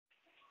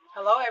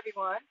Hello,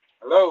 everyone.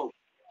 Hello.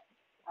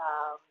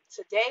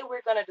 Today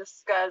we're going to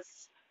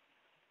discuss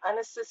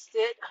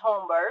unassisted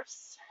home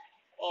births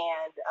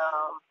and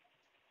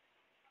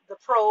the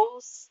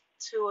pros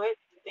to it,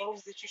 the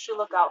things that you should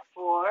look out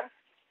for.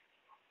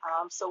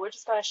 So we're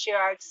just going to share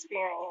our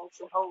experience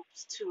in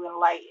hopes to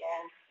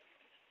enlighten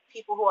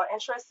people who are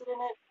interested in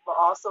it, but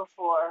also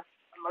for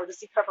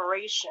emergency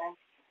preparation,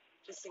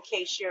 just in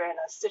case you're in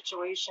a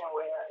situation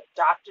where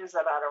doctors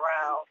are not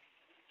around.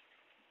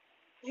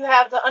 You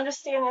have the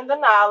understanding, the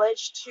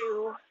knowledge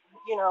to,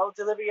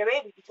 deliver your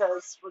baby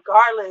because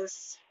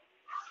regardless,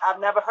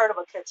 I've never heard of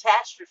a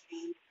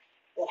catastrophe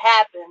that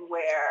happened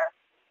where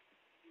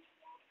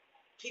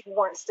people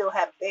weren't still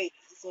having babies.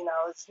 It's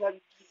no, you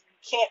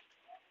can't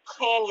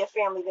plan your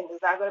family. Then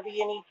there's not going to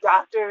be any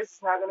doctors,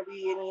 not going to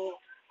be any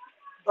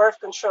birth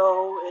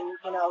control, and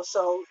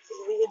so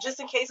just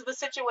in case of a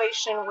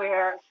situation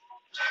where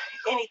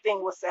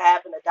anything was to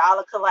happen, a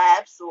dollar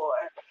collapse or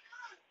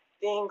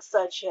things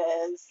such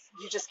as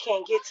you just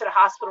can't get to the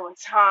hospital in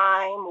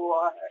time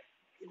or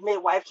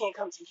midwife can't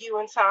come to you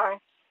in time.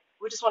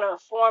 We just want to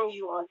inform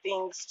you on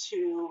things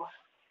to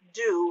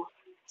do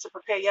to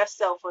prepare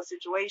yourself for a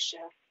situation,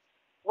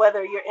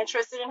 whether you're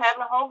interested in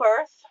having a home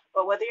birth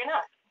or whether you're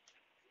not.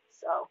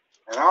 So,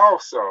 And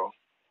also,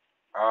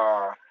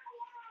 uh,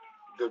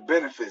 the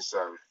benefits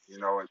of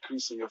it,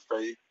 increasing your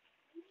faith,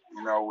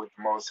 with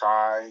the Most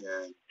High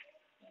and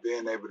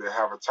being able to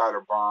have a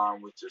tighter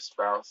bond with your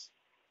spouse,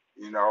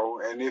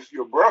 and if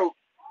you're broke,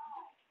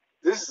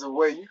 this is a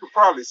way you could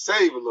probably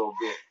save a little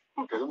bit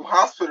because the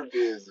hospital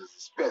bills is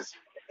expensive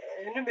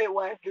and the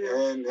midwife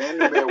bill. and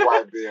the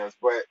midwife bills,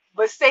 but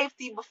But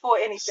safety before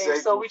anything. safety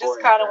So we before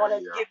just kind of want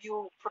anything, to yeah. give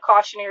you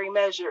precautionary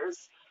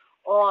measures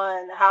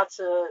on how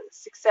to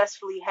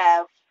successfully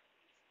have,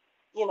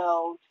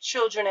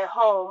 children at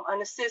home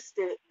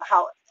unassisted.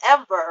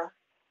 However,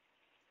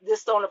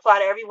 this don't apply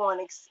to everyone,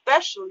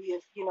 especially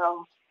if you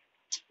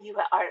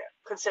are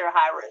considered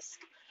high risk.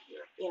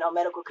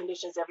 Medical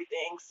conditions,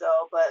 everything. So,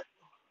 but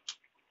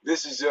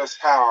This is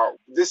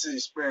the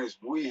experience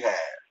we had.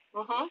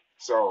 hmm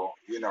So,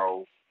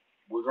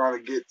 we're going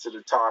to get to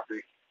the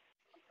topic.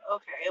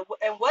 okay.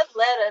 And what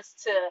led us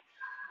to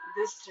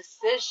this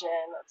decision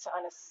to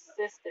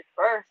unassisted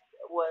birth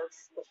was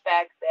the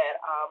fact that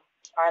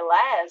our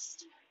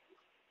last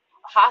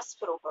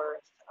hospital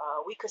birth,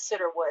 we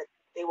consider what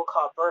they will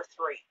call birth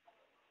rate.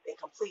 They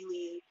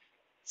completely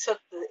took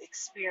the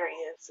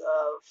experience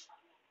of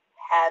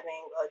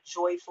having a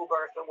joyful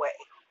birth away.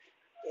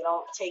 They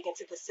don't take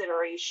into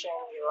consideration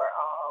your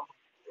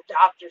the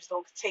doctors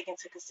don't take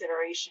into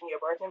consideration your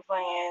birthing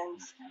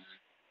plans,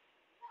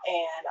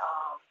 and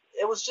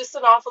it was just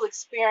an awful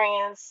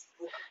experience.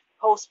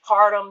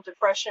 Postpartum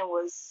depression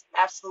was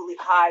absolutely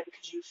high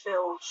because you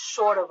feel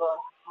short of a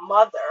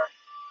mother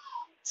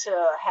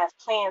to have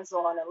plans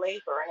on a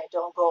labor and it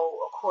don't go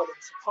according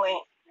to plan.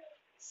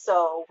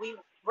 So we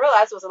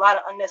realized it was a lot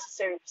of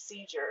unnecessary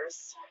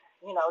procedures,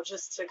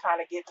 just to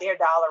kind of get their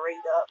dollar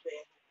rate up,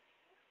 and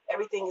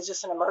everything is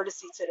just an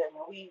emergency to them.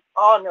 And we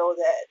all know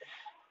that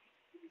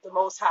the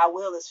Most High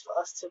will is for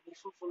us to be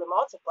fruitful and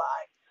multiply.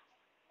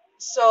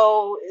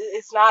 So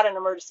it's not an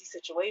emergency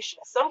situation.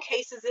 In some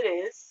cases it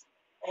is,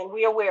 and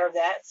we're aware of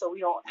that. So we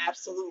don't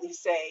absolutely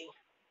say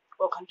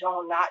or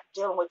condone not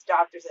dealing with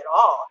doctors at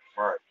all.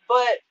 Right.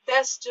 But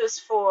that's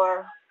just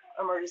for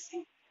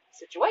emergency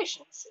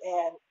situations.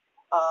 And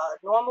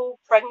normal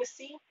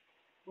pregnancy,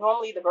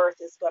 normally the birth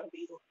is going to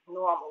be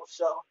normal.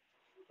 So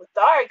with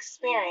our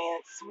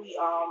experience, we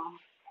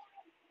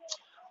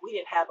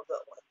didn't have a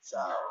good one.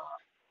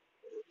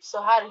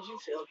 So how did you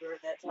feel during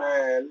that time?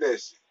 Man,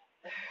 listen,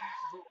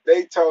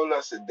 they told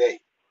us a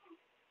date,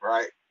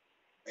 right?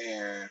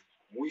 And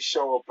we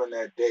show up on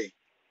that date.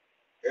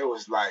 It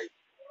was like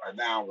a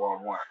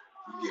 911.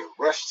 You get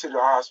rushed to the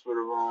hospital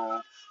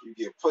room. You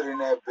get put in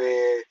that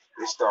bed.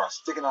 They start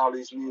sticking all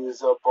these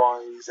needles up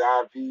on these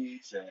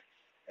IVs, and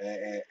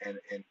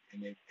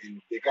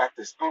they got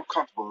this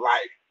uncomfortable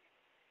lighting.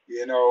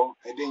 And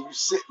then you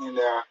sitting in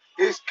there.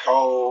 It's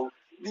cold.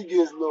 You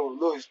get a little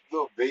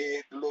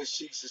bed, the little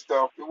sheets and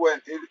stuff. It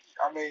wasn't.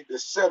 I mean, the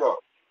setup,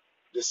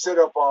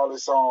 all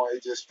this on.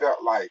 It just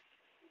felt like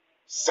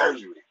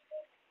surgery.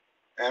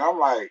 And I'm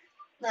like,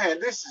 man,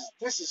 this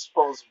is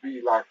supposed to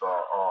be like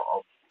a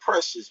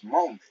precious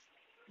moment.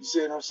 You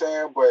see what I'm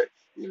saying? But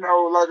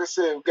like I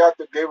said, we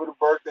gave her the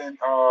birthday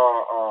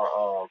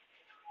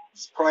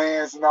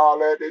plans and all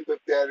that. They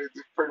looked at it,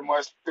 they pretty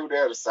much threw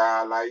that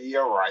aside, like, yeah,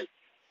 right.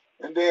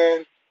 And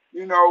then,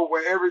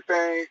 when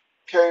everything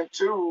came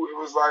to, it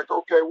was like,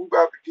 okay, we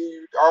about to give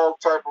you all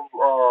type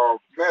of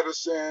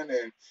medicine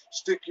and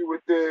stick you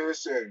with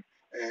this and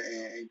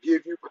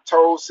give you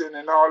pitocin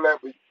and all that,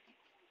 but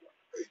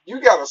you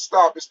got to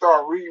stop and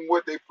start reading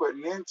what they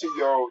putting into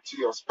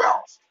your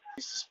spouse.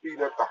 To speed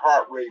up the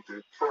heart rate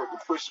to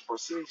push the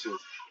procedures,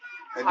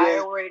 and then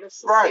Higher rate of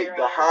right, the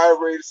cesareans.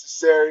 high rate of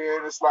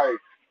cesarean. It's like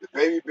the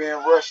baby being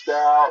rushed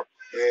out,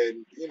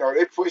 and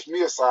they push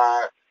me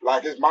aside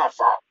like it's my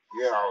fault.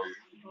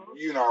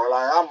 Mhm.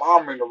 Like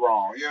I'm in the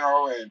wrong.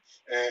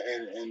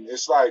 And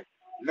it's like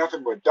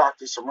nothing but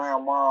doctors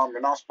around mom,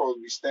 and I'm supposed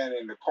to be standing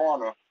in the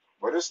corner.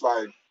 But it's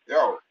like,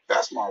 yo,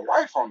 that's my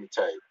wife on the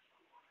table.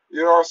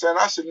 You know what I'm saying?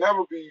 I should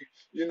never be,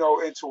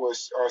 into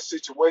a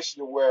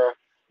situation where,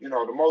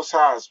 the Most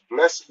High is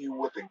blessing you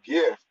with a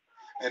gift,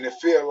 and it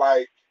feel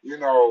like,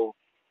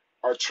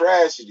 a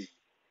tragedy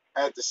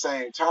at the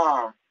same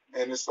time.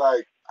 And it's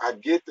like, I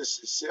get this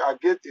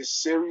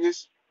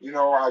serious,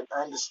 I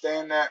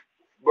understand that.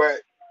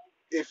 But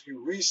if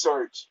you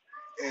research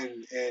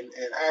and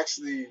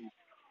actually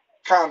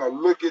kind of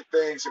look at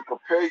things and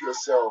prepare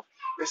yourself,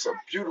 it's a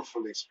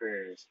beautiful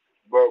experience.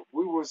 But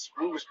we was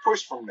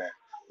pushed from that.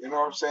 You know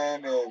what I'm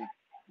saying? And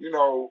you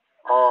know,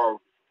 uh,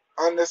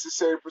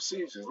 unnecessary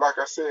procedures. Like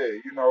I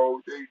said,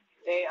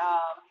 They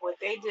what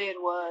they did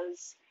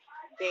was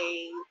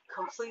they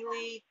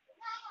completely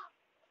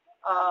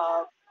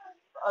uh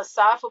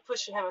aside for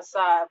pushing him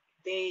aside,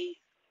 they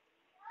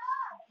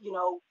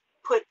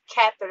put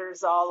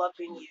catheters all up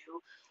in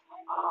you,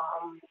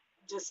 um,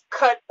 just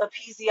cut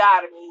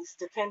episiotomies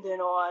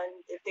depending on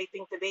if they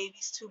think the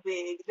baby's too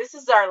big. This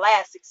is our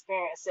last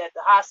experience at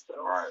the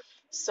hospital. right,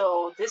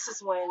 So this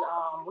is when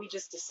we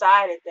just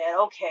decided that,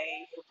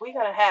 okay, if we're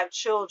going to have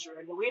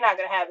children, we're not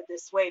going to have it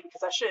this way,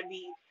 because I shouldn't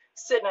be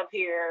sitting up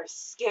here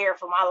scared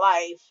for my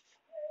life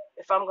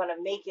if I'm going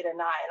to make it or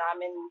not. And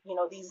I'm in,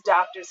 these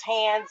doctors'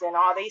 hands, and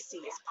all they see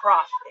is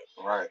profit.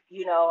 right,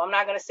 I'm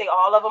not going to say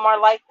all of them are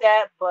like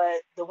that,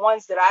 but the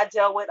ones that I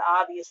dealt with,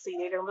 obviously,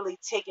 they didn't really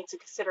take into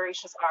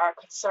considerations our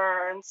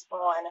concerns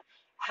on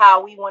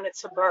how we wanted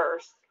to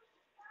birth.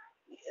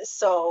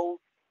 So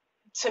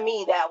to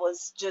me, that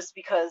was just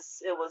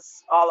because it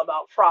was all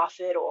about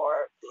profit,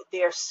 or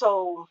they're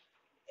so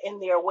in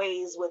their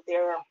ways with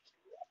their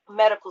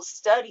medical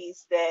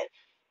studies that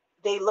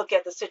they look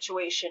at the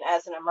situation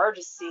as an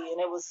emergency, and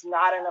it was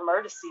not an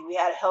emergency. We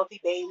had a healthy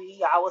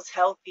baby. I was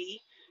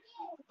healthy.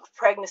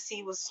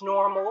 Pregnancy was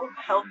normal,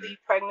 healthy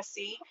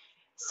pregnancy.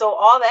 So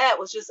all that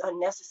was just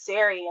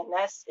unnecessary, and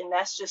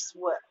that's just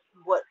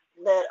what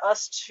led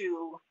us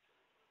to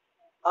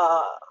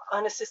uh,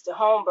 unassisted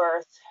home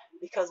birth,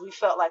 because we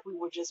felt like we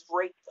were just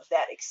raped of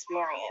that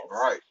experience.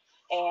 right.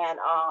 And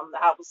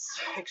I was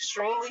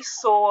extremely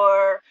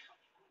sore.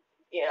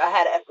 I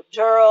had an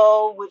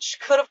epidural, which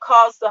could have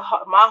caused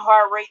my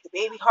heart rate, the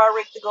baby heart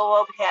rate, to go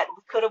up. We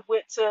could have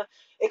went to.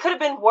 It could have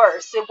been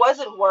worse. It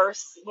wasn't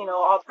worse.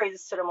 All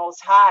praises to the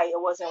Most High.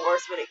 It wasn't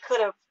worse, but it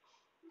could have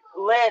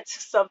led to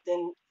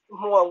something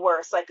more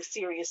worse, like a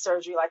serious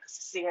surgery, like a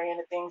cesarean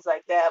and things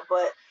like that.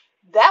 But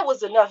that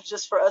was enough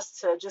just for us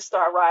to just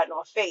start riding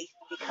on faith,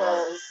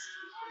 because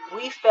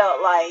we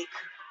felt like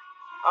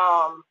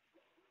um,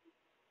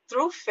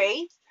 through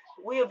faith,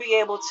 we'll be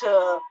able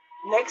to,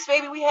 next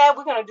baby we have,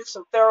 we're going to do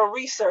some thorough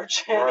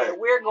research and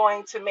we're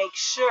going to make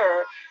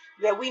sure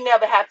that we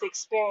never have to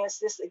experience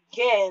this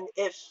again,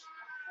 if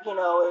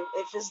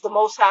it's the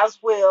Most High's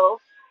will,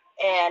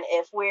 and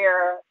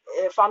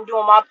if I'm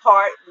doing my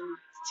part and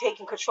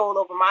taking control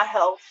over my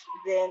health,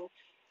 then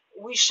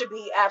we should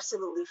be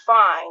absolutely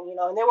fine.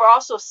 And there were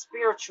also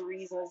spiritual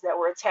reasons that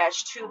were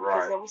attached too,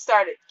 because then we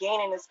started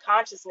gaining this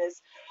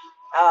consciousness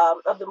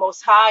of the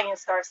Most High, and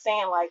start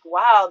saying like,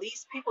 wow,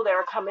 these people that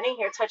are coming in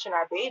here touching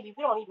our baby,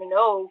 we don't even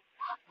know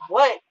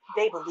what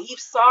they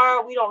beliefs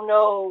are. We don't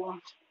know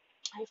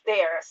if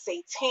they're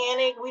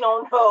satanic. We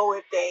don't know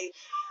if they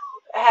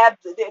have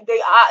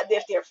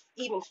if they're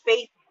even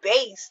faith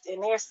based,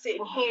 and they're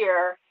sitting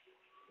here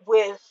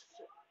with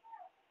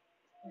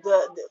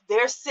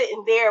they're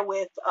sitting there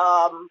with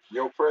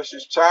your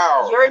precious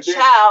child, your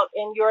child,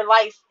 and your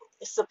life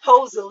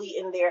supposedly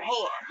in their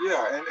hand.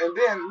 Yeah, and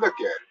then look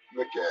at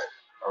it.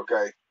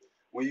 Okay,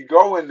 when you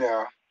go in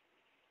there,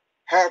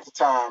 half the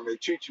time they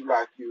treat you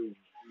like you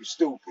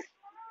stupid.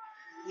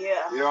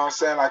 Yeah. You know what I'm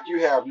saying? Like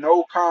you have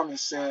no common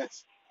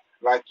sense,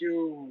 like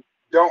you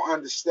don't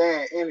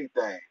understand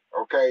anything.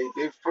 Okay,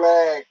 they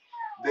flag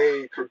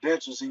their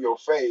credentials in your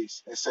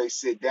face and say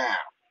sit down.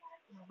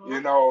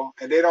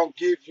 And they don't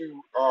give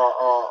you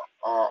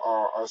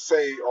a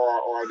say,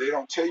 or they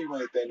don't tell you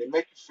anything. They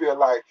make you feel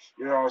like,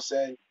 you know what I'm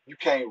saying, you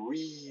can't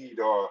read,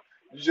 or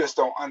you just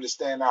don't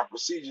understand our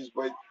procedures.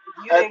 But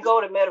you didn't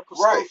go to medical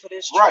school for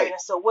this training,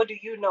 so what do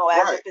you know,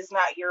 as if it's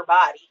not your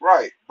body?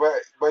 Right,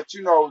 but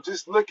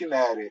just looking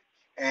at it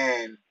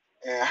and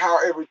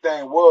how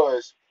everything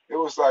was, it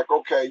was like,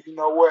 okay, you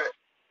know what?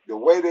 The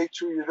way they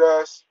treated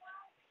us,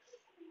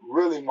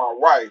 really my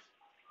wife.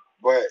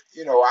 But,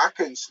 I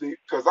couldn't sleep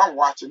because I'm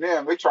watching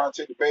them. They trying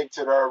to take the baby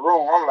to their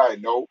room. I'm like,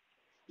 nope.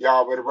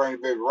 Y'all better bring the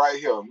baby right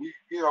here. And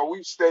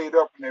we stayed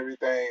up and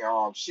everything.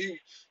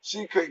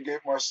 She couldn't get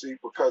much sleep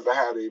because of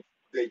how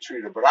they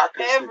treated her. But I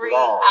couldn't sleep at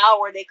all. Every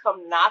hour they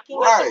come knocking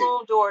at the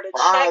room door to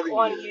check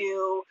on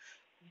you.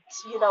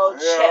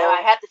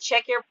 I have to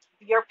check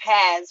your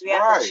pads. We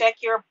have to check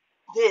your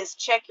this,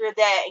 check your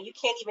that, and you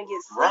can't even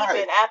get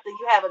sleeping after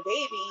you have a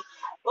baby.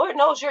 Lord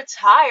knows you're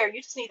tired.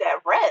 You just need that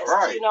rest.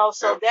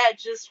 So that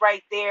just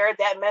right there,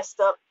 that messed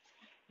up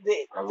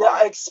the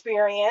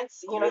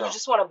experience. You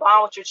just want to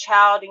bond with your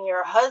child and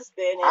your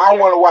husband. And I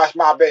want to watch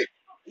my baby.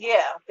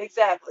 Yeah,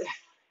 exactly.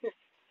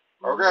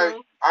 Okay.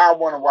 I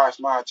want to watch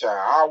my child.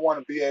 I want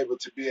to be able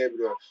to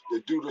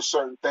do the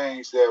certain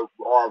things that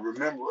I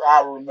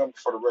remember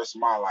for the rest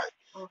of my life.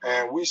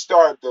 And we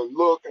started to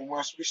look, and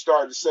once we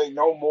started to say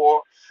no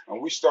more,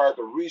 and we started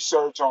to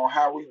research on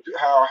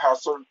how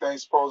certain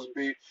things supposed to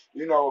be,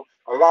 you know,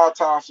 a lot of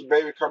times the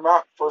baby come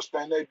out, first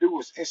thing they do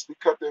is instantly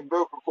cut the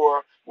umbilical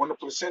cord when the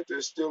placenta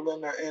is still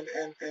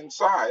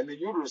inside in the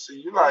uterus,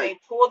 and you like they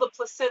pull the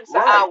placenta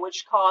right, out,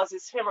 which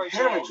causes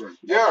hemorrhaging.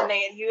 yeah, And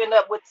then you end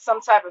up with some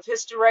type of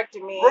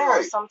hysterectomy or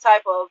right, some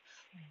type of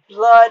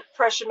blood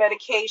pressure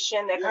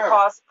medication that can yeah,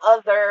 cause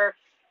other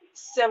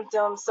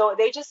symptoms. So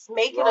they just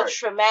make it a right,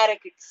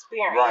 traumatic right.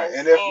 experience.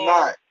 And if And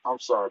not, I'm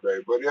sorry,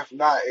 baby, but if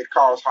not, it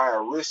causes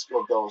higher risk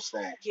of those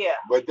things. yeah,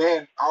 But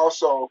then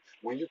also,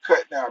 when you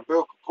cut down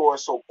umbilical cord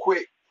so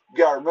quick, you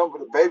gotta remember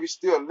the baby's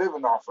still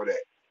living off of that.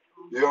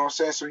 You know what I'm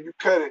saying? So you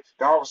cut it,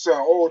 then all of a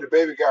sudden, oh, the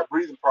baby got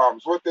breathing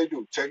problems. What they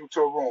do? Take him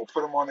to a room,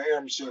 put him on the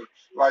air machine.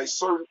 Like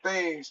certain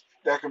things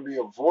that can be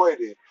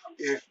avoided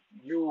if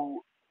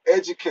you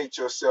educate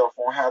yourself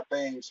on how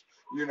things,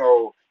 you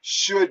know,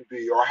 should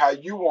be or how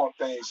you want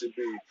things to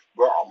be.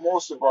 But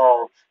most of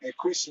all,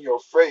 increasing your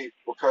faith,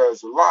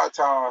 because a lot of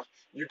times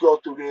you go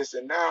through this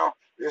and now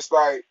it's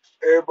like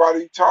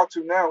everybody you talk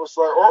to now, it's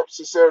like, oh,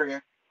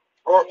 cesarean.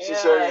 Oh, yeah,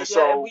 cesarean. yeah.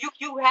 So,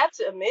 You have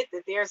to admit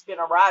that there's been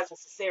a rise in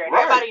cesarean.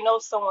 right, Everybody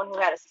knows someone who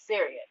had a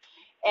cesarean,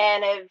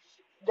 and if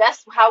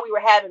that's how we were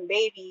having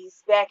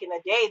babies back in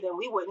the day, then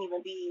we wouldn't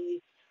even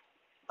be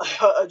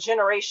a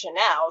generation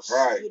now,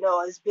 right, you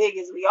know, as big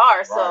as we are.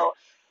 right,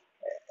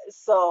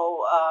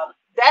 So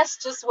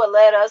that's just what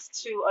led us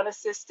to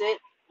unassisted.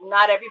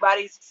 Not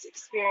everybody's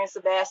experienced the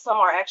best. Some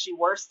are actually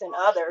worse than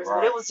others, but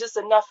right. it was just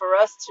enough for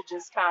us to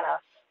just kind of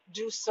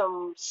do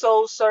some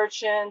soul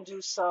searching,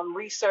 do some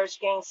research,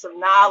 gain some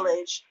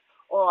knowledge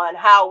on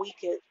how we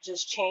could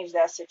just change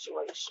that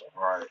situation.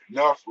 Right.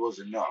 Enough was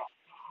enough.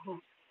 Mhm.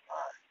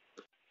 Right.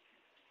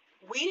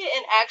 We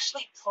didn't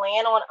actually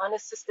plan on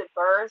unassisted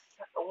birth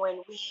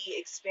when we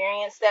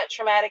experienced that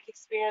traumatic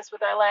experience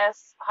with our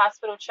last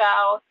hospital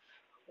child.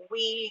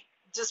 We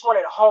just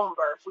wanted a home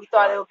birth. We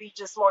thought it Right. would be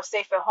just more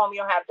safe at home. You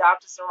don't have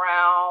doctors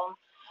around,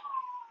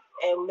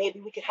 and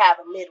maybe we could have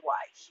a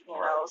midwife, you Right.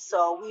 know.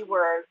 So we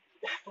were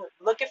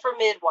looking for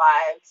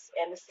midwives,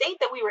 and the state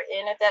that we were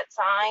in at that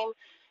time,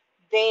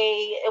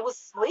 it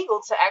was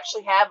legal to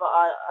actually have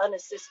a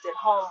unassisted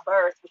home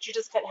birth, but you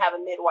just couldn't have a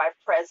midwife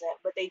present.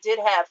 But they did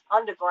have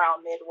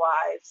underground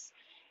midwives,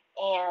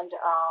 and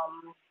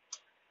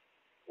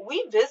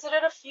we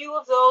visited a few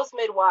of those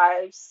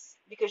midwives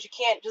because you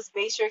can't just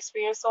base your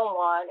experience on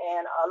one,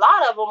 and a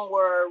lot of them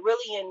were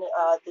really in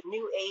the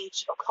new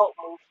age occult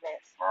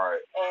movement. Right.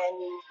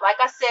 And like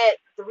I said,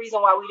 the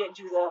reason why we didn't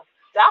do the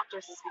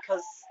doctors is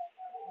because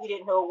we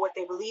didn't know what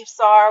their beliefs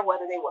are,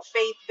 whether they were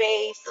faith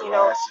based. The You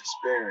know, last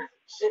experience.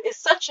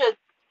 it's such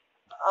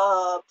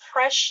a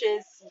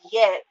precious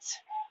yet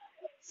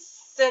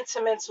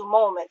sentimental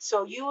moment.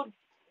 So you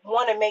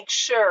want to make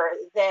sure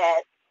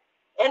that,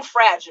 and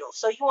fragile.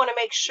 So you want to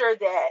make sure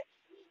that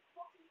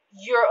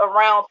you're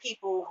around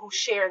people who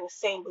share in the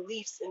same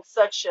beliefs in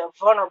such a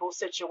vulnerable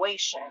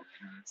situation.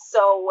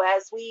 So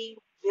as we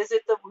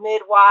visit the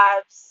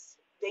midwives,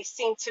 they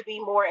seem to be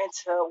more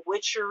into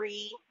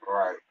witchery,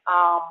 Right.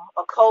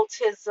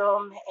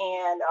 occultism,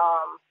 and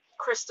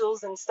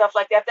crystals and stuff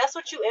like that. If that's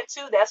what you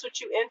into, that's what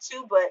you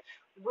into. But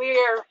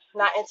we're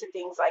not into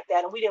things like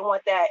that, and we didn't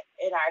want that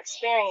in our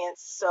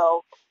experience.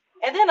 So,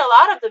 and then a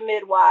lot of the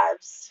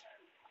midwives,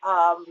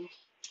 um,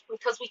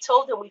 because we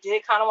told them we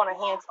did kind of want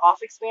a hands-off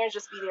experience,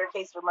 just be there in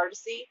case of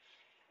emergency.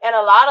 And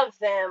a lot of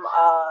them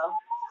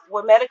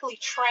were medically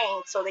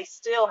trained, so they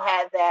still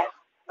had that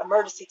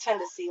emergency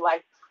tendency,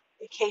 like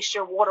in case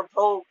your water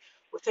broke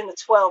within the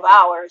 12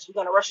 hours, we're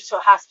going to rush you to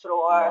a hospital,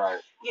 or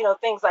Right. you know,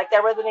 things like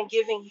that, rather than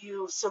giving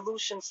you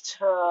solutions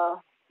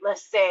to,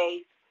 let's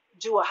say,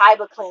 do a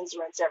hyba cleanse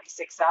rinse every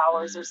 6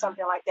 hours or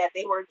something like that.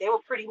 They were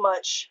pretty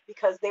much,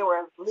 because they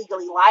were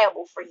legally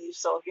liable for you.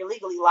 So if you're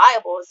legally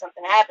liable if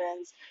something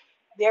happens,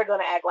 they're going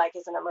to act like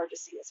it's an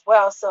emergency as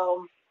well.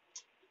 So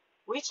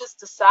we just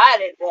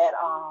decided that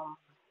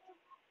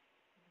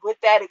with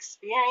that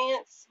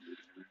experience,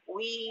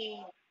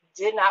 we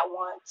did not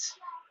want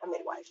a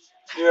midwife.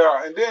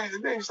 Yeah, and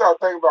then you start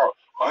thinking about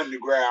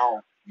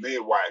underground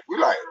midwife. We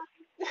like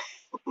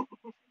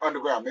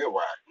underground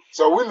midwife.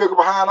 So we look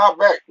behind our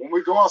back when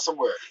we going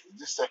somewhere.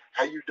 Just say,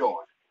 "How you doing?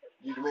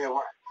 You the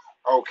midwife?"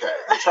 Okay.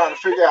 I'm trying to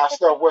figure out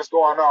stuff. What's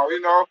going on?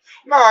 You know?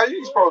 Nah, you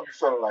ain't supposed to be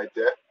feeling like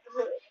that.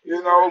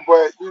 You know,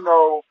 but you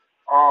know,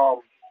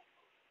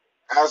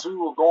 as we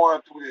were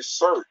going through this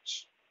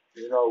search,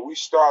 you know, we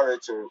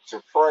started to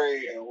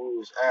pray, and we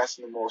was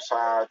asking the Most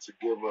High to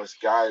give us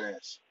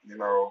guidance, you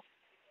know,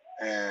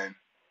 and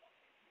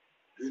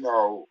you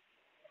know,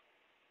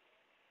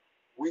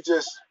 we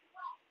just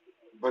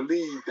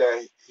believed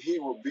that He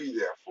would be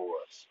there for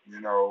us,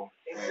 you know,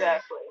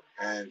 Exactly.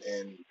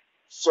 and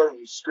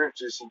certain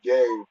scriptures He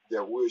gave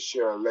that we'll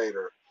share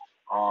later,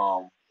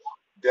 um,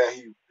 that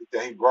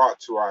He brought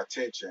to our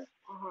attention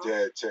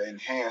to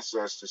enhance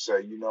us to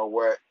say, you know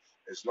what,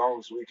 as long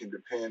as we can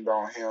depend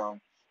on Him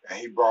and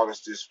He brought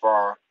us this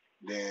far,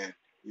 then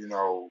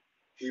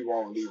He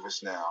won't leave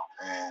us now.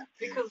 And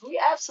because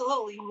we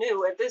absolutely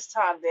knew at this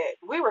time that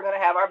we were going to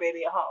have our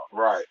baby at home.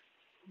 Right.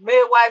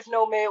 Midwife,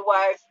 no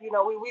midwife.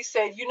 We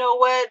said, you know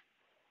what?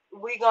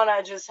 We're going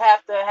to just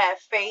have to have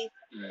faith,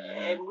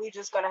 and we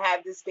just going to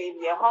have this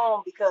baby at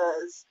home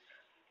because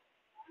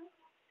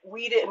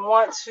we didn't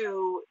want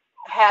to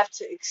have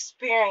to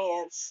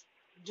experience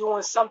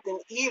doing something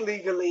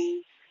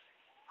illegally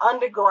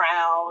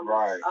underground.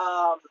 Right.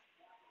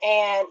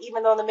 And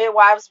even though the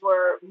midwives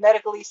were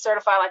medically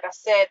certified, like I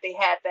said, they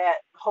had that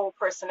whole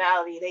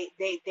personality.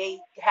 They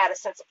had a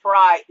sense of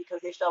pride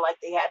because they felt like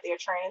they had their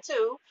training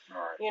too.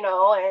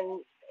 Right.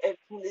 And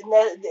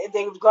if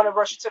they were going to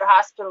rush you to the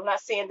hospital, not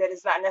saying that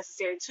it's not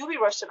necessary to be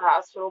rushed to the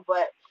hospital,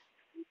 but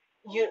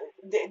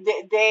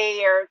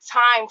their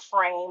time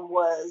frame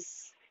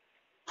was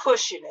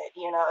pushing it.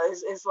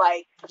 It's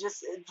like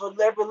just for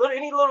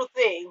any little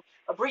thing,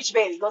 a breech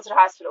baby, go to the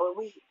hospital. And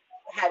we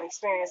have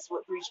experience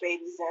with breech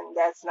babies, and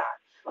that's not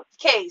the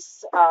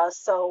case.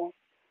 So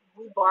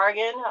we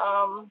bargained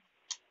on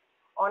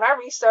our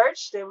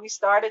research. Then we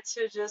started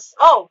to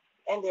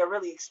and they're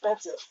really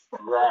expensive.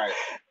 Right.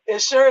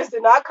 Insurance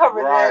did not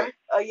cover right.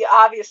 them.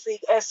 Obviously,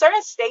 in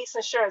certain states,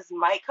 insurance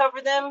might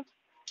cover them,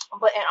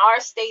 but in our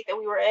state that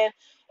we were in,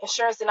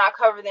 insurance did not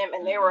cover them,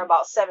 and they were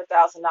about $7,000.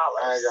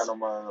 I ain't got no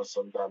money on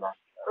 $7,000.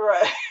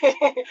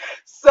 Right.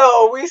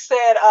 So we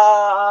said,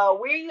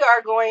 we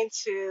are going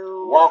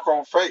to walk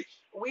on faith.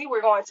 We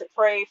were going to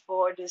pray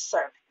for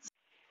discernment.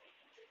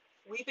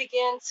 We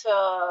began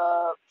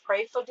to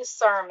pray for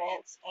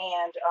discernment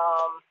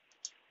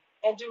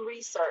and do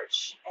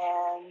research,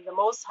 and the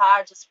Most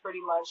High just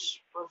pretty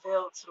much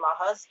revealed to my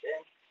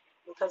husband,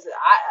 because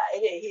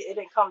it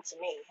didn't come to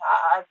me.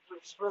 I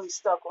was really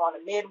stuck on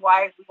a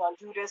midwife. We're gonna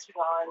do this.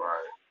 We're gonna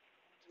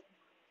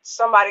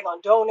somebody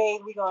gonna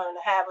donate. We're gonna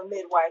have a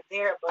midwife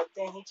there. But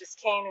then he just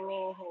came to me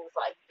and he was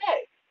like,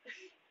 "Hey,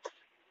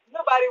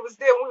 nobody was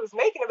there when we was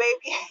making a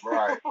baby.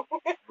 Right.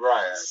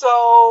 Right.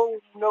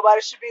 So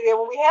nobody should be there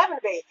when we having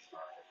a baby."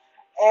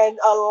 And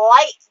a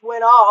light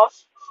went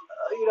off.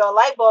 A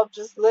light bulb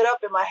just lit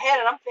up in my head,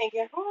 and I'm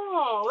thinking,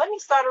 let me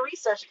start a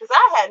research, because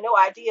I had no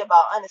idea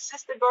about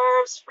unassisted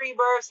births, free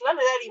births. None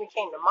of that even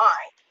came to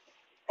mind.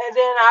 And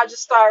then I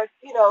just started,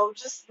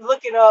 just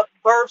looking up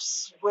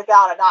births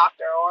without a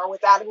doctor or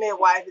without a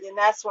midwife. And then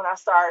that's when I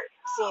started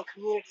seeing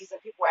communities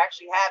and people were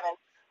actually having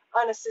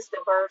unassisted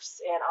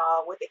births and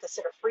what they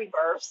consider free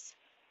births.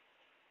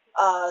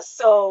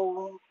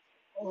 So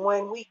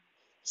when we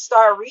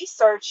started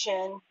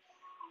researching,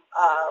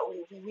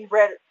 we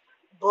read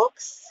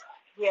books.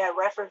 We had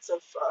reference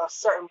of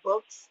certain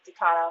books to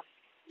kind of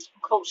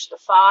coach the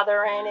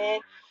father in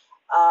it.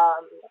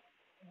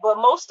 But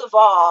most of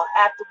all,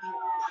 after we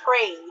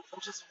prayed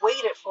and just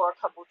waited for a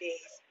couple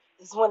days,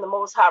 is when the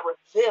Most High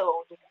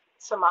revealed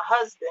to my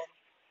husband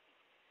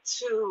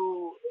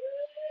to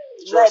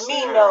let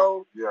me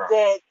know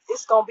that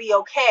it's going to be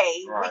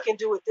okay. Right. We can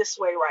do it this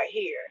way right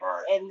here.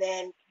 Right. And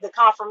then the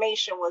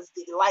confirmation was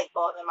the light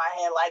bulb in my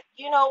head, like,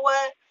 you know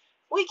what?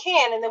 We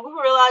can. And then we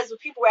realized that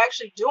people were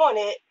actually doing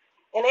it,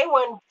 and they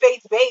weren't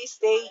faith-based.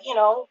 They,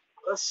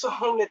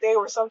 assumed that they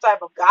were some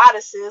type of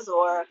goddesses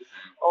or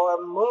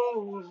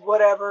moon,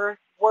 whatever,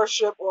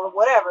 worship or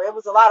whatever. It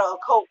was a lot of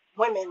occult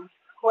women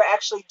who are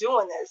actually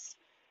doing this.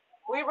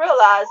 We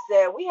realized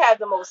that we have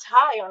the Most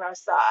High on our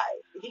side.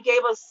 He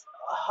gave us,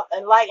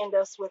 enlightened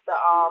us with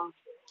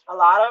a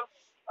lot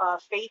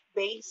of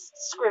faith-based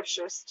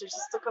scriptures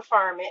to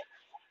confirm it.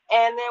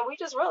 And then we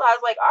just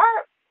realized, like,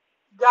 our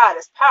God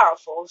is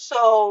powerful.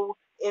 So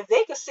if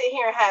they could sit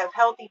here and have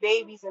healthy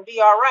babies and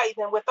be all right,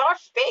 then with our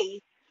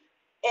faith,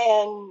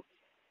 and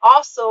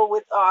also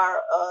with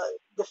our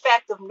the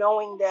fact of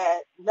knowing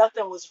that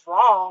nothing was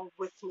wrong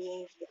with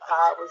me,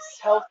 I was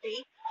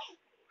healthy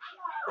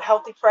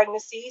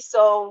pregnancy,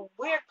 so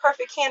we're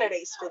perfect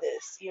candidates for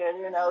this.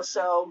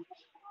 So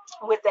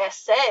with that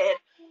said,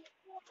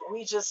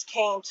 we just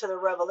came to the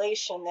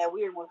revelation that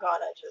we were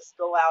gonna just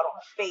go out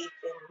on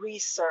faith and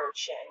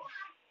research,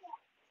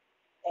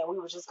 and we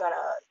were just gonna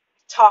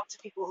talk to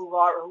people who've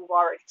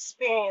already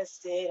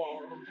experienced it,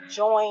 and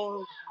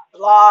join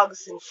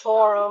blogs and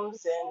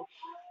forums, and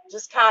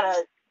just kind of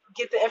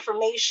get the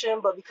information.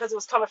 But because it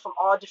was coming from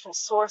all different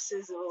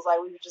sources, it was like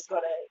we were just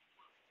gonna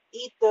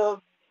eat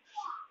the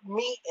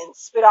meat and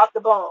spit out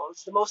the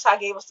bones. The Most High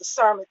gave us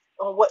discernment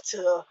on what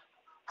to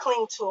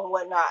cling to and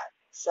what not.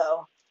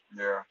 So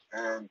yeah,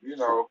 and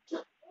a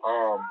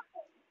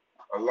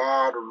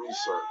lot of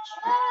research,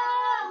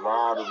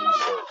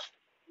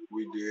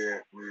 we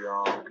did. We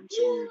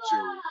continue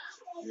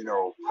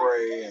to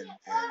pray and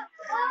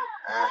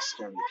ask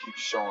Him to keep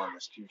showing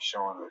us,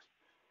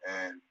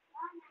 and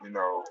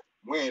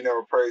we ain't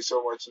never prayed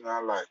so much in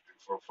our life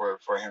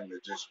for Him to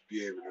just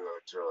be able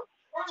to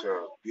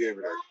be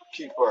able to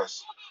keep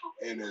us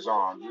in His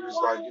arms. He was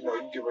like,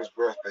 you give us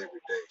breath every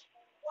day.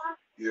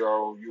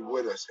 You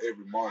with us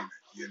every moment.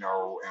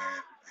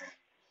 And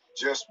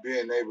just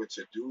being able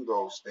to do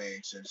those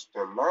things and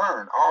to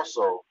learn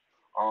also,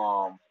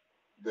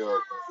 the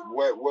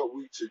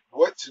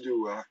what to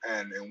do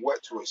and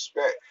what to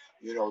expect.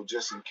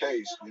 Just in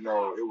case. It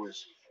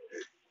was.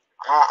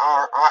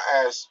 I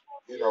asked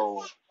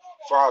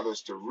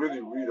fathers to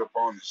really read up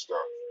on this stuff.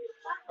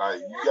 Like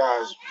you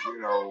guys,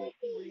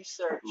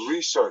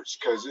 research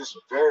because it's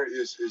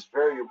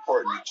very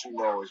important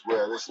that as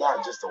well. It's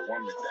not just a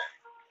woman thing.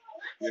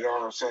 You know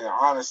what I'm saying?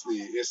 Honestly,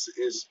 it's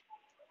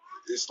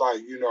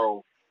like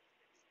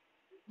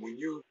when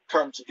you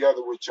come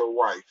together with your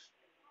wife,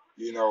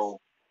 you know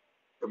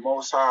the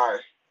Most High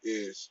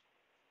is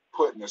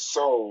putting a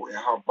soul in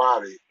her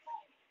body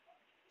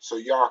so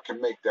y'all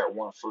can make that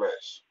one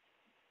flesh.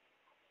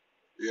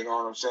 You know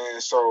what I'm saying?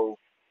 So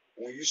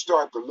when you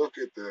start to look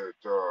at the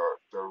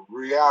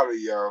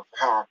reality of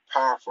how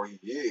powerful he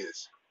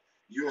is,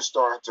 you'll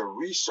start to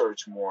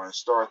research more and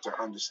start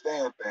to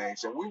understand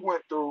things. And we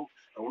went through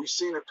and we've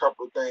seen a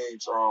couple of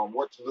things,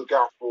 what to look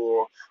out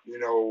for,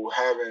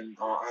 having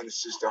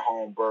unassisted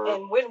home birth.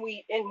 And when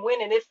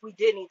and if we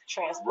did need to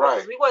transport,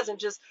 because we wasn't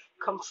just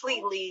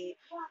completely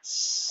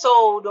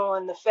sold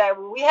on the fact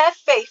we had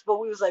faith, but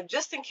we was like,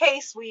 just in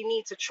case we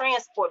need to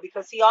transport,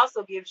 because he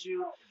also gives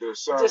you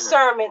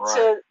discernment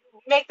to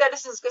make that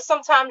decision, because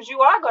sometimes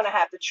you are going to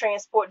have to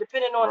transport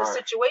depending on the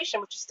situation,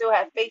 but you still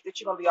have faith that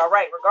you're going to be all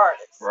right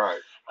regardless.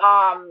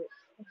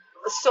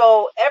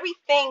 So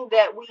everything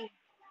that we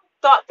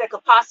thought that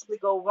could possibly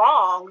go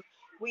wrong,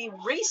 we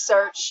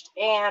researched,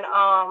 and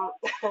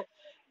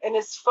and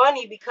it's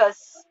funny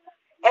because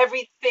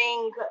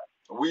everything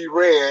we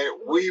read,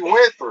 we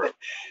went through.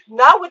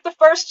 Not with the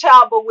first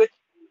child, but with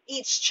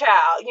each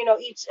child.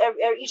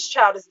 Each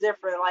child is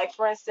different. Like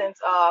for instance,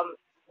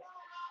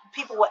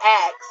 people will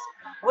ask,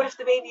 "What if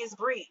the baby is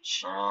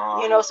breech?"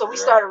 So we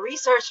started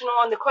researching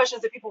on the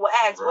questions that people will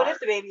ask. What if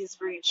the baby is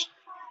breech?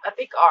 I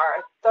think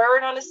our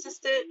third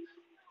unassisted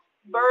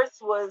birth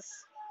was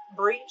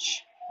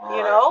breech.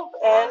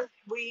 And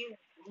we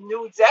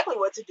knew exactly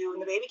what to do,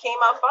 and the baby came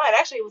out fine.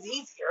 Actually, it was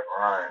easier,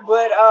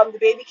 but the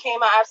baby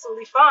came out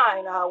absolutely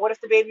fine. What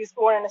if the baby was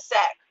born in a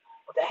sack?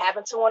 What that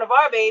happened to one of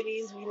our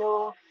babies, we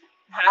knew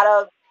how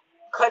to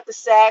cut the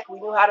sack. We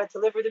knew how to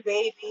deliver the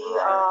baby.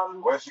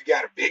 What if you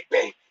got a big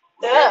baby?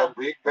 We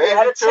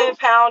had a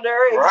 10-pounder,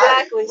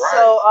 exactly.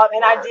 So,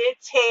 and I did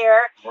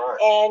tear,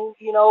 and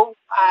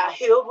I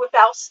healed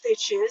without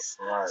stitches.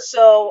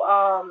 So,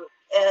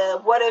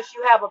 what if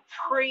you have a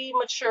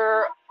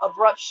premature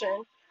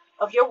abruption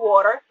of your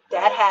water?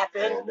 That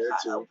happened.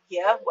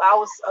 I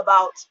was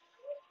about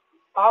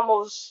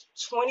almost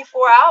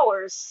 24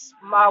 hours.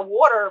 My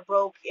water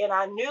broke, and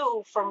I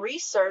knew from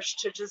research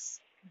to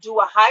just do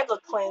a Hydra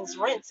cleanse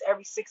rinse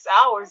every 6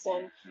 hours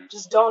and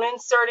just don't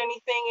insert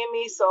anything in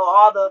me. So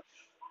all the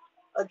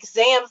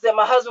exams that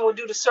my husband would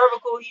do to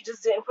cervical, he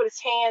just didn't put his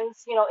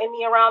hands, in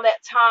me around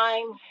that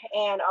time.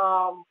 And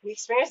we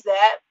experienced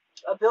that.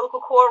 Umbilical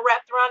cord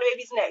wrapped around the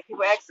baby's neck.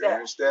 People asked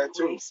that.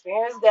 We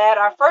experienced that.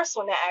 Our first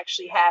one that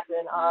actually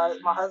happened.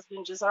 My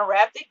husband just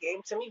unwrapped it, gave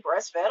him to me,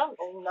 breastfed him,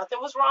 and nothing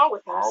was wrong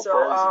with him. All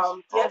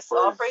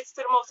praise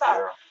to the Most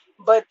High.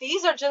 But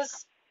these are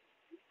just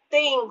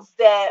things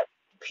that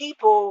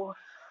people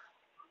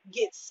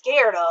get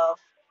scared of.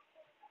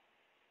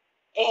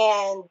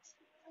 And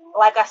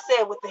like I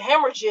said, with the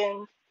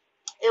hemorrhaging,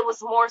 it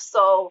was more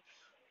so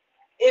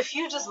if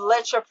you just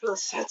let your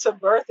placenta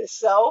birth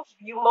itself,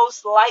 you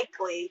most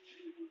likely,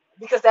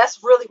 because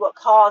that's really what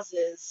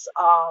causes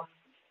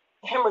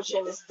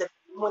hemorrhaging, is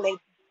when they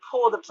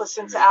pull the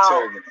placenta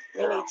out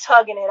and they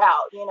tugging it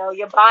out.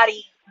 Your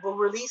body will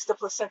release the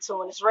placenta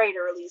when it's ready to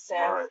release,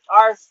 and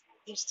ours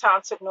each time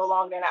took no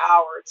longer than an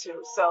hour or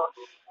two. So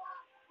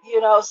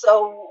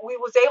so we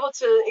was able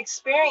to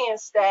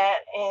experience that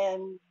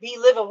and be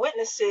living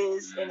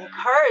witnesses and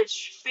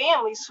encourage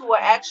families who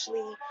are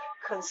actually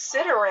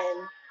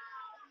considering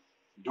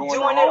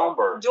doing it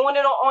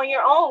on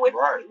your own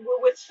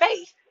with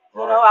faith.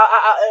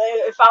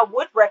 If I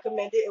would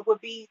recommend it, it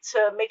would be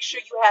to make sure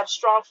you have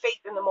strong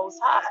faith in the Most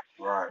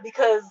High,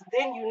 because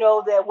then you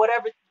know that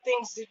whatever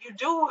things that you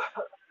do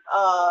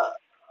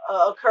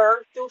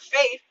occur through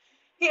faith,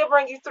 He'll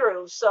bring you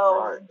through.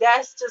 So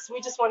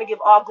we just want to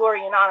give all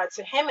glory and honor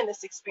to Him in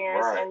this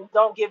experience, and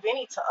don't give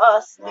any to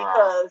us,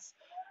 because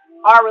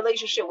our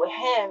relationship with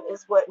Him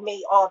is what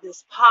made all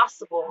this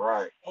possible.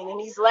 And in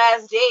these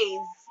last days,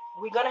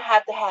 we're gonna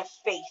have to have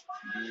faith.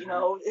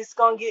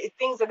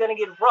 Things are gonna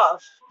get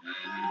rough.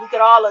 We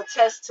could all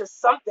attest to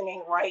something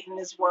ain't right in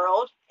this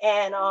world,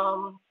 and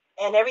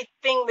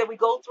everything that we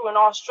go through and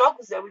all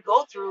struggles that we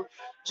go through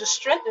just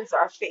strengthens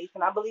our faith.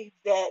 And I believe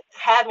that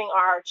having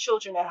our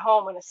children at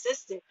home and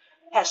assisted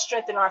has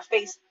strengthened our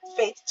faith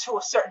to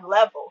a certain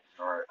level.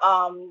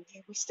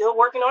 We still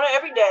working on it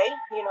every day,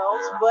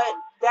 but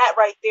that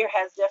right there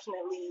has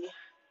definitely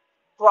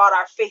brought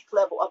our faith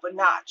level up a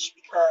notch,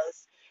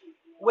 because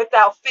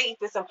without faith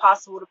it's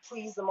impossible to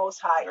please the Most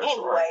High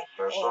anyway.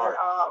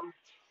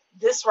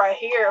 This right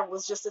here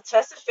was just a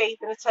test of faith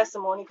and a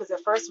testimony, because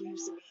at first we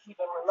used to be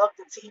even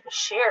reluctant to even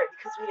share it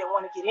because we didn't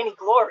want to get any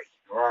glory.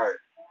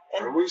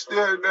 And we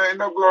still, there ain't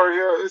no glory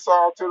here. It's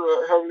all to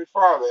the Heavenly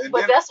Father. And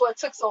but then, that's what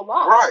took so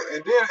long.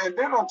 Right. And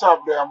then on top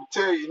of that, I'm gonna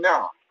tell you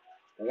now,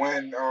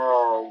 when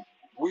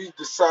we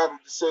decided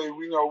to say,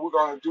 we're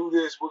gonna do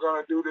this,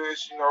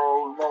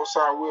 Most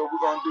High will, we're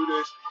gonna do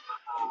this.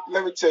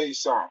 Let me tell you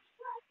something.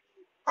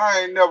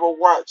 I ain't never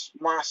watched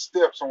my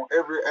steps on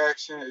every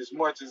action as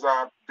much as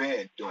I've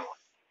been doing.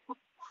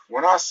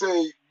 When I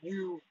say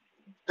you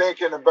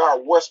thinking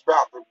about what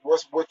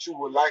you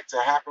would like to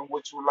happen,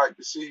 what you would like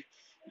to see,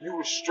 you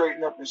will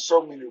straighten up in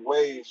so many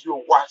ways.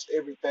 You'll watch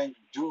everything you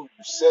do,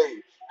 you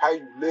say, how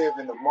you live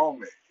in the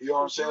moment. You know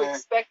what I'm saying?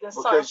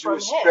 Because you're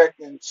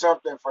expecting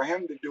something for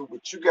him to do,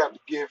 but you got to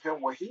give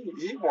him what he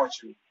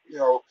wants you.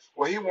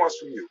 What he wants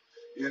from you.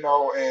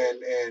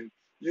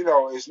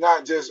 It's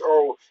not just,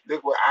 oh,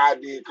 look what I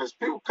did, because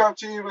people come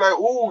to you like,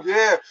 oh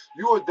yeah,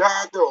 you a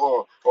doctor,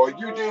 or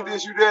you did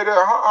this, you did that.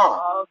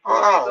 All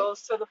glory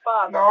goes to the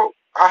Father. No,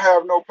 I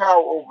have no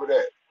power over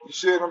that. You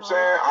see what I'm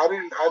saying? I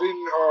didn't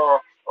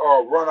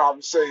run out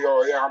and say,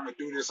 oh yeah, I'm gonna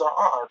do this.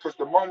 Because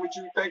the moment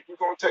you think you're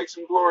gonna take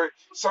some glory,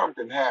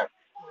 something happens.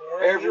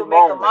 Yeah, every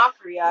moment, make a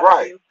mockery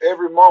out of you.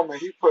 Every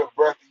moment he put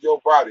breath in your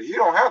body. He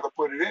don't have to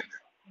put it in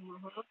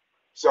there.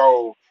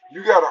 So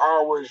you gotta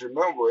always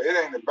remember, it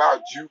ain't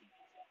about you.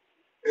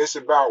 It's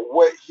about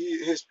what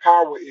his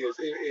power is.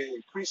 It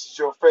increases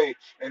your faith,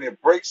 and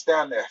it breaks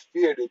down that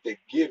fear that they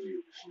give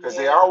you. Because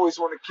they always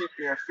want to keep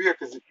you in fear.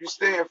 Because if you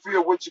stay in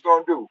fear, what you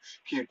going to do?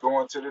 Keep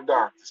going to the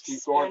doctors.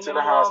 Keep going to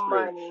the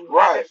hospital. Money,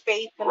 having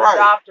faith in the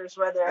doctors,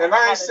 rather and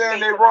I ain't saying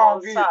they're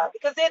wrong either.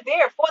 Because they're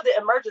there for the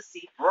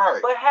emergency. Right.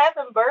 But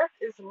having birth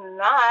is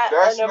not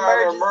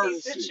an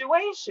emergency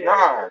situation.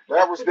 Nah,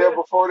 that was there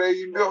before they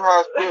even built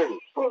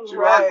hospitals.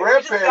 Right. We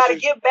just got to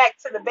get back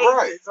to the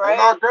basics, right?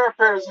 And our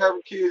grandparents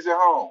having kids at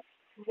home.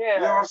 Yeah.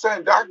 You know what I'm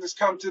saying? Doctors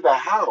come to the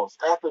house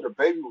after the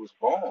baby was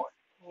born.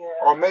 Yeah.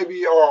 Or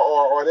maybe,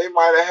 or they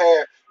might have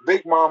had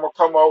Big Mama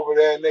come over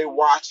there and they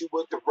watch you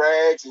with the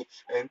rags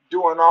and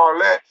doing all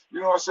that.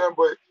 You know what I'm saying?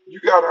 But you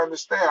got to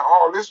understand,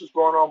 all this was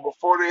going on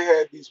before they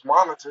had these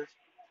monitors.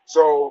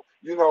 So,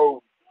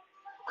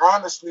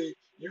 honestly,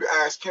 you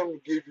ask him to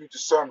give you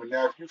discernment.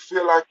 Now, if you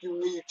feel like you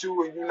need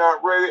to and you're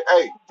not ready,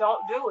 hey.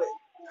 Don't do it.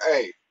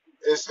 Hey,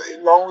 it's as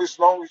long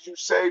as you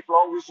safe,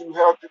 long as you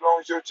healthy, long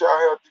as your child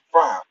healthy,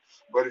 fine.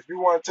 But if you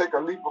want to take a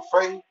leap of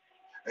faith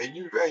and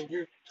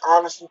you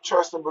honestly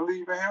trust and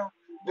believe in him,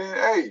 then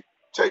hey,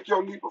 take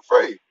your leap of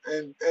faith.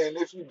 And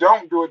if you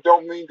don't do it,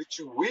 don't mean that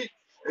you're weak.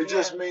 It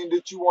just means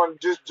that you want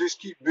to just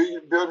keep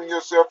building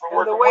yourself and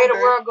working. The way the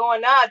world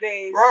going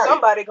nowadays,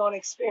 somebody gonna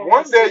experience.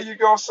 One day you're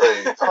gonna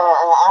say,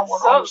 "I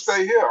want to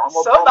stay here."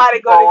 Somebody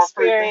gonna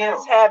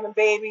experience having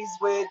babies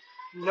with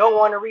no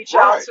one to reach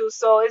out to.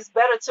 So it's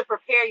better to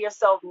prepare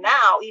yourself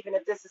now, even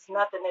if this is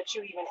nothing that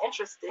you're even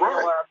interested in,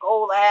 or a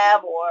goal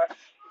have,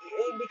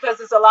 because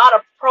there's a lot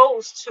of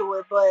pros to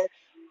it. But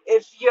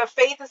if your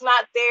faith is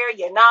not there,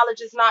 your knowledge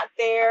is not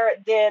there,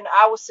 then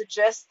I would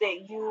suggest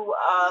that you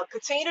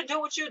continue to do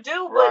what you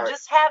do, but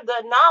just have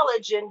the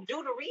knowledge and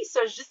do the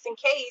research just in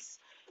case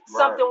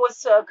something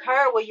was to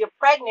occur where you're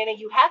pregnant and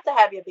you have to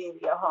have your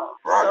baby at home.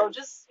 So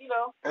just,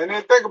 And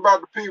then think about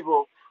the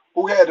people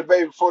who had the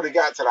baby before they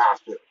got to the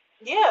hospital.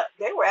 Yeah,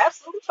 they were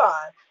absolutely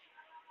fine.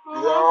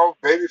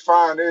 Baby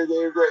fine.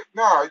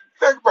 No,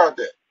 think about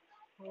that.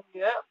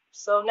 Yep.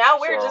 So now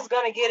we're just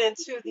gonna get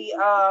into the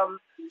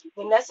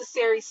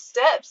necessary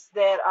steps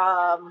that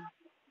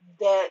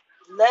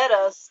led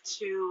us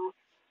to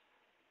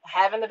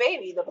having the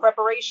baby, the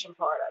preparation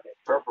part of it.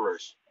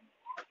 Preparation.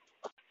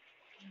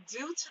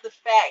 Due to the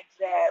fact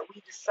that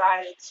we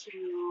decided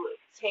to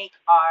take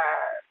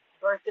our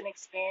birthing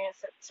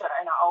experience in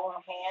our own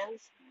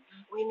hands,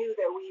 we knew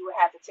that we would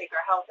have to take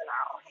our health in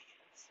our own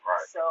hands.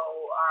 Right. So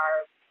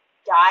our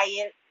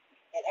diet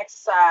and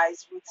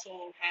exercise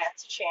routine had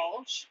to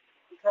change,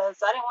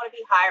 because I didn't want to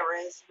be high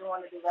risk. I didn't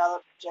want to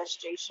develop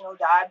gestational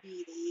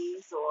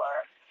diabetes or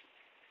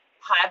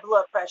high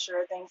blood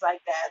pressure, things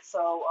like that.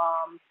 So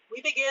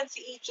we began to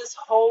eat just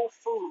whole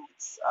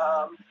foods,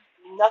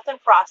 nothing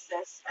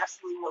processed,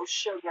 absolutely no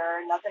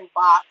sugar, nothing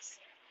boxed,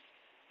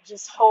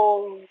 just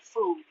whole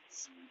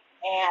foods.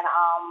 And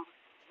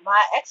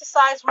my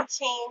exercise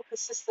routine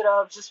consisted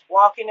of just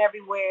walking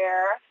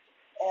everywhere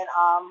and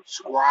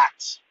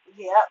squats.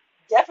 Yeah,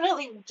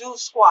 definitely do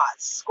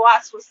squats.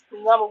 Squats was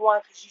number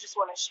one, because you just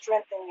want to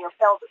strengthen your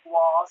pelvic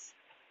walls.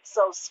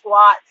 So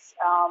squats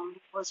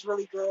was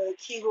really good.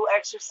 Kegel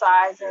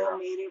exercising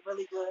made it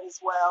really good as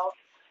well.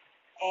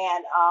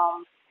 And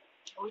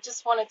we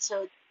just wanted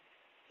to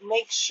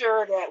make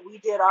sure that we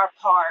did our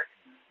part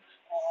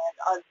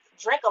and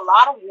drink a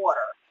lot of water.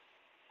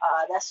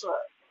 That's what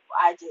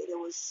I did. It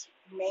was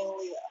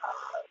mainly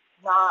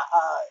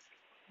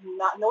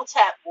no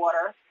tap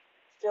water,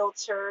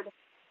 filtered,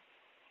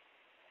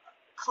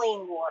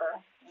 clean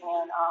water,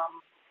 and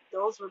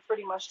those were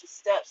pretty much the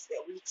steps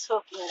that we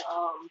took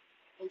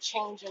in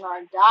changing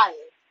our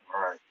diet.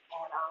 Right.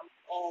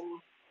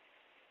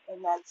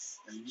 And that's.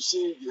 And you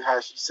see how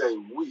she say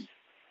we.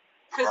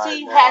 Because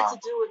he had to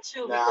do it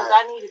too, because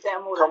I needed that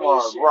motivation. Come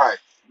on, right.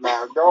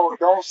 Now,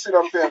 don't sit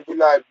up there and be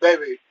like,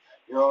 baby,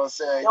 you know what I'm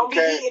saying? Don't be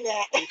eating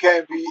that. You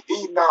can't be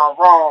eating all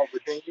wrong,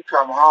 but then you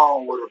come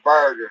home with a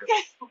burger.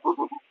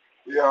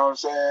 You know what I'm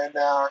saying?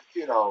 Now,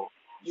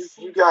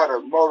 you gotta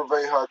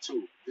motivate her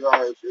too.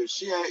 If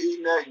she ain't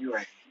eating that, you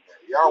ain't eating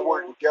that. Y'all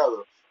work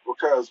together,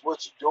 because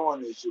what you're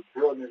doing is you're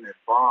building a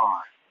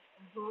bond.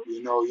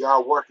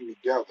 Y'all working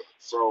together.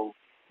 So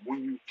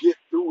when you get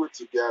through it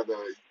together,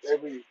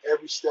 every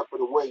step of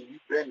the way,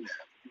 you've been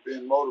there. You've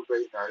been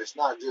motivating her. It's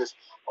not just,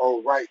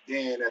 oh, right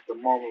then at the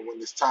moment when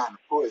it's time to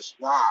push.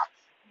 Nah,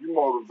 you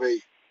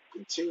motivate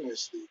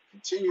continuously.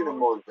 Continue to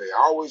motivate.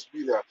 Always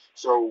be there.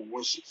 So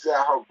when she's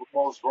at her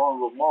most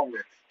vulnerable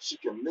moment, she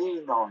can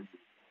lean on you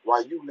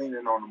while you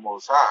leaning on the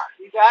Most High.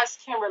 You guys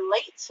can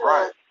relate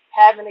to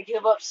having to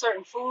give up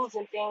certain foods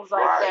and things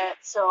like that.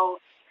 So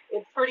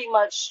it pretty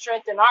much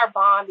strengthened our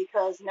bond,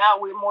 because now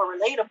we're more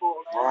relatable.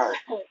 Right.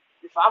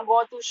 If I'm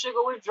going through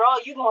sugar withdrawal,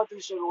 you going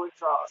through sugar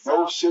withdrawal. So.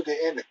 No sugar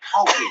in the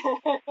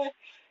coffee.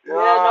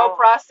 No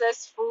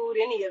processed food,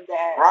 any of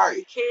that. Right.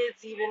 The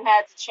kids even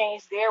had to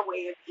change their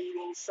way of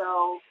eating.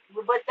 So,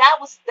 but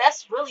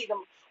that's really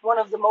one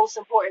of the most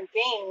important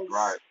things.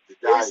 Right. The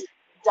diet.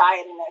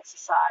 Diet and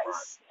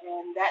exercise,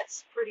 and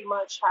that's pretty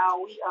much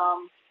how we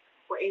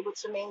were able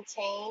to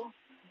maintain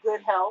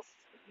good health.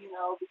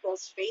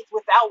 Because faith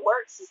without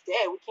works is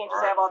dead. We can't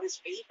just have all this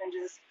faith and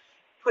just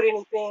put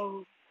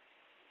anything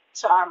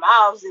to our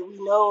mouths that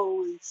we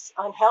know is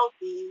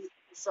unhealthy.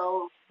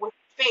 So with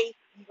faith,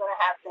 you're going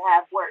to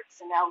have works,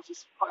 and that was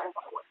just part of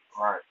our work.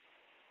 Right.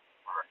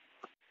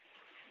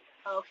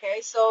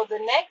 Okay, so the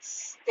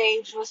next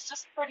stage was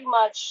just pretty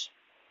much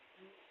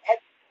at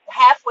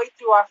halfway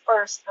through our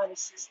first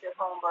unassisted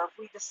home birth.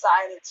 We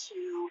decided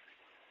to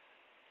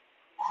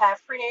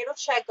have prenatal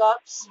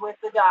checkups with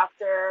the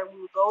doctor.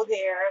 We would go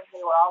there.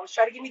 They would always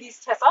try to give me these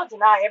tests. I would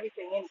deny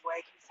everything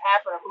anyway, because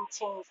half of the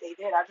routines they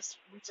did,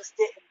 we just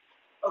didn't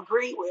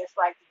agree with,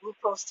 like the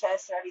glucose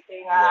test and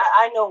everything.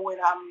 I know when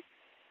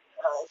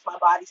if my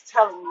body's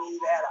telling me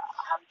that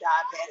I'm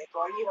diabetic,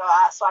 or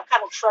so I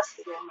kind of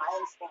trusted in my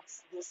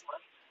instincts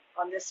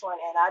on this one,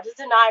 and I just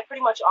denied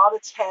pretty much all the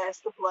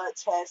tests, the blood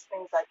tests,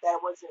 things like that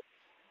wasn't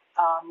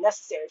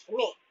necessary for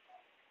me.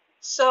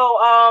 So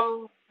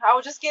I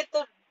would just get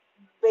the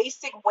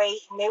basic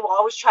weight, and they will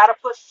always try to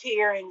put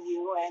fear in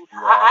you, and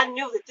I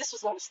knew that this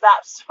was going to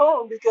stop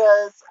soon,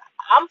 because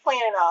I'm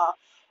planning a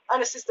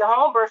unassisted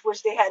home birth,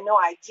 which they had no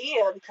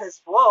idea,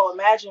 because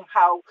imagine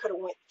how it could have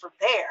went from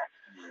there,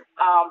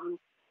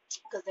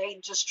 because they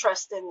just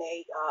trust in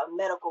their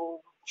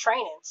medical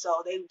training,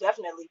 so they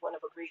definitely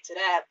wouldn't have agreed to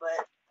that.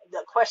 But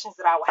the questions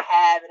that I would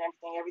have and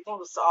everything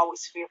was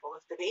always fearful.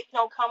 If the baby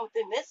don't come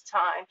within this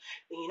time,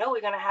 then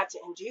we're gonna have to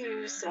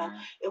induce, and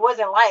it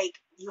wasn't like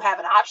you have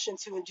an option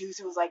to induce.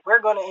 It was like,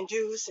 we're gonna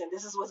induce, and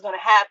this is what's gonna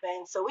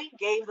happen. So we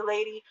gave the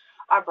lady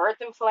our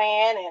birthing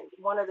plan, and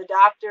one of the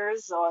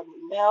doctors, or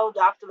male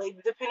doctor lady,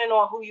 depending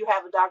on who you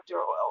have a doctor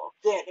or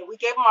then, and we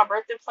gave them our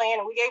birthing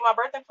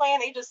plan,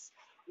 they just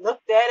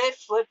looked at it,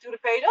 flipped through the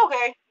page,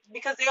 okay,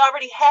 because they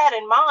already had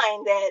in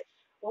mind that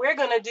we're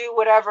going to do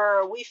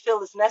whatever we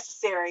feel is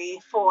necessary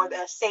for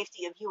the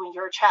safety of you and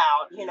your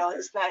child.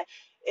 It's not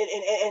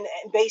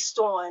and based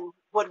on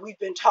what we've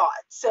been taught.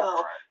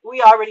 So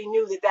we already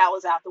knew that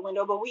was out the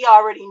window, but we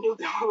already knew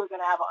that we were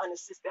going to have an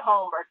unassisted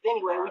home birth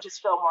anyway. We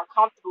just felt more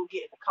comfortable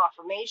getting the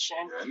confirmation.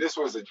 Yeah, and this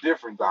was a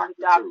different doctor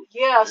too.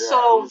 Yeah,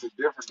 so it was a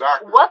different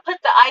doctor. What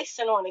put the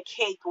icing on the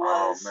cake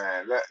was,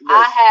 listen,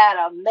 I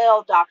had a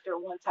male doctor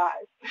one time.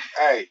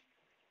 Hey,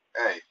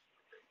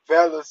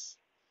 fellas,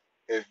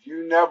 if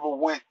you never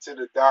went to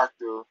the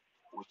doctor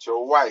with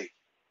your wife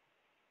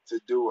to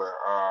do a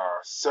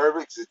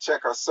cervix, to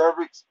check her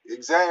cervix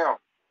exam,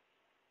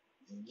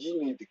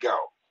 you need to go,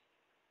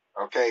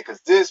 okay?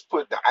 Because this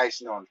put the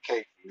icing on the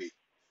cake for me,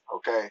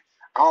 okay?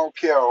 I don't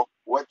care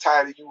what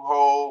title you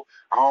hold.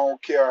 I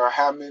don't care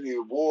how many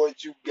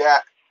awards you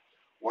got.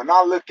 When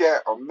I look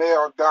at a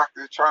male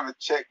doctor trying to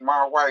check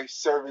my wife's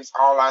cervix,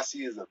 all I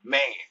see is a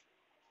man.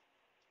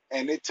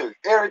 And it took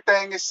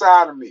everything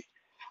inside of me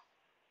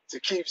to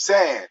keep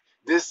saying,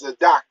 this is a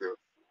doctor.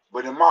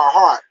 But in my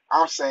heart,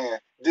 I'm saying,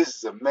 this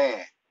is a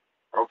man,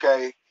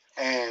 okay?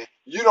 And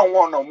you don't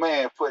want no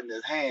man putting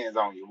his hands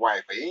on your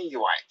wife or in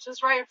your wife.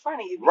 Just right in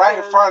front of you.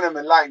 Right in front of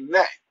him, like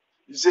that.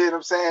 You see what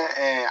I'm saying?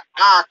 And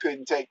I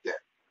couldn't take that.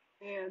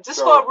 Yeah,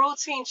 just for a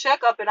routine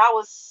checkup, and I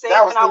was safe,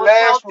 that was and I was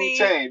healthy.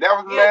 Routine. That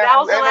was the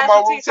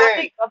last routine. So I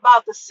think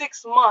about the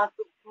 6th month,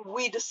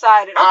 we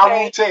decided, okay.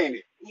 I routine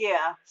it.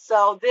 Yeah.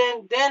 So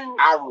then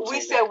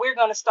we said we're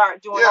going to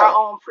start doing our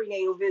own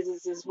prenatal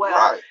visits as well.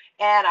 Right.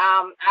 And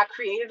I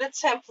created a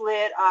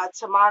template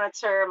to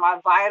monitor my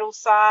vital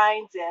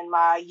signs and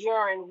my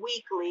urine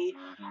weekly.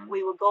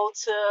 We would go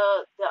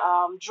to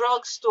the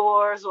drug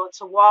stores or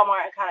to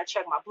Walmart and kind of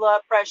check my blood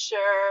pressure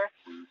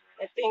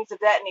and things of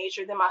that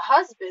nature. Then my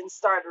husband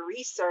started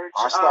research.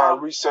 I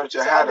started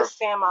researching how to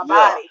understand my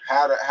body.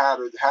 How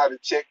to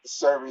check the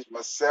cervix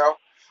myself.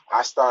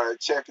 I started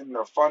checking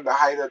the fundal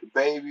height of the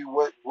baby.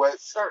 What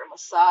certain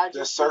massages.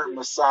 The certain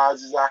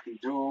massages I can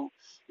do.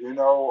 You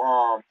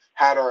know,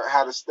 how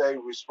to stay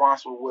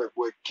responsible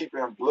with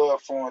keeping blood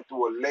flowing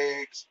through her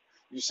legs.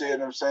 You see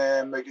what I'm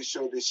saying? Making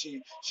sure that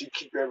she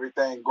keep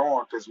everything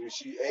going, because when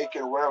she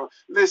aching or whatever.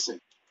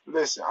 Listen.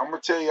 I'm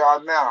gonna tell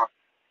y'all now.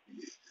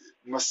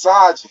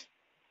 Massaging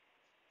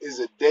is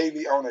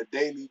on a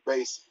daily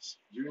basis.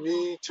 You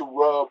need to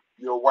rub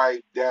your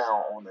wife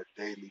down on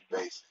a daily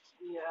basis.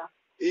 Yeah.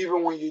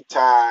 Even when you're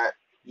tired,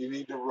 you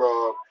need to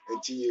rub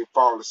until you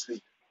fall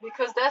asleep.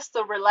 Because that's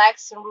the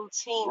relaxing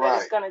routine that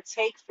Right. it's gonna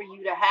take for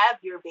you to have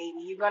your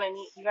baby. You're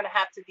gonna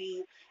have to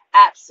be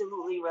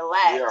absolutely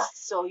relaxed. Yeah.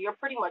 So you're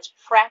pretty much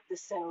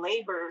practicing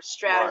labor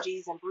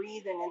strategies Right. and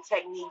breathing and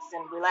techniques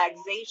and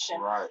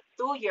relaxation Right.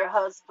 through your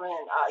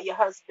husband. Your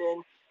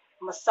husband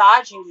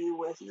massaging you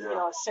with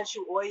Yeah.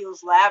 essential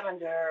oils,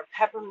 lavender,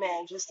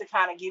 peppermint, just to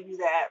kind of give you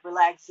that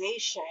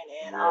relaxation.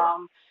 And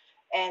Yeah.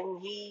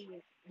 and he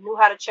knew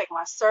how to check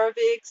my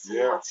cervix, knew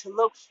Yeah. what to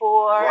look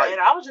for, Right.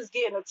 and I was just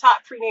getting the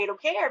top prenatal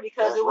care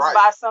because That's it was right.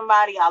 by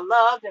somebody I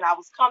loved and I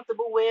was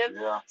comfortable with.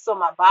 Yeah. So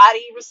my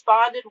body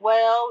responded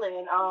well,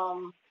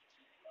 and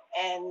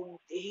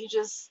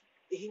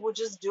he would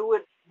just do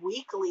it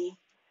weekly,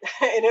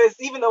 and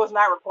it's even though it's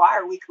not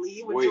required weekly,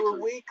 he would do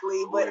it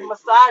weekly. But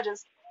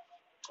massages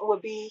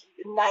would be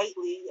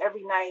nightly.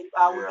 Every night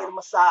I would get a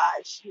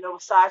massage.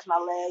 Massage my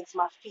legs,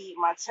 my feet,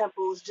 my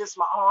temples, just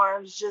my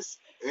arms, just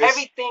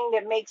everything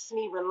that makes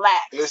me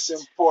relax. It's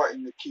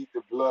important to keep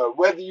the blood,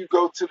 whether you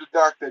go to the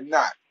doctor or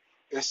not.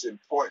 It's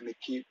important to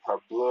keep her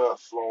blood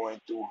flowing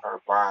through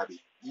her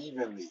body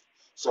evenly.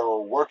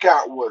 So work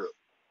out with her.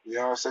 You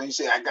know what I'm saying? You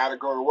say, I got to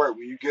go to work.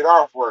 When you get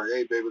off work,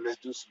 hey, baby,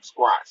 let's do some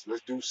squats.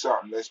 Let's do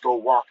something. Let's go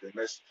walking.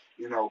 Let's,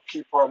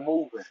 keep her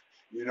moving.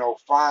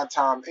 Find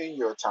time in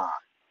your time.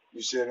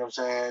 You see what I'm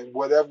saying?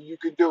 Whatever you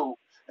can do,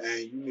 and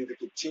you need to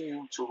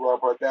continue to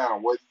rub her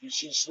down. Whether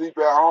she sleep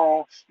at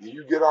home and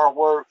you get off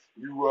work,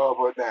 you rub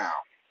her down.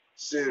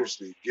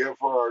 Seriously, give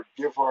her a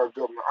good. I'm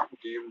gonna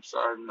give you a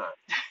massage tonight.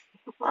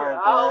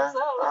 I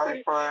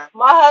ain't playing.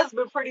 My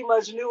husband pretty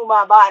much knew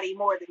my body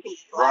more than me.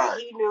 Like, Right.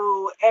 he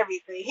knew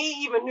everything.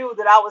 He even knew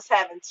that I was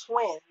having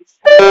twins.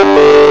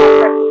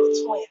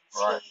 Twins.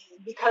 Right.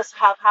 Because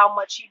of how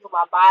much he knew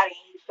my body,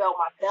 he felt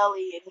my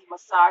belly, and he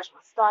massaged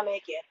my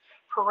stomach, and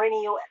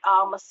perineal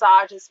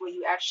massages where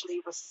you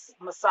actually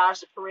massage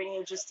the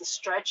perineum just to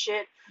stretch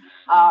it,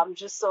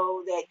 just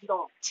so that you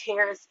don't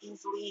tear as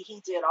easily. He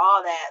did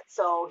all that.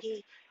 So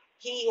he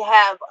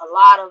have a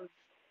lot of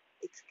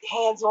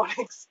hands-on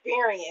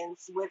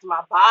experience with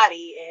my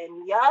body,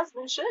 and your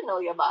husband should know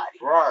your body.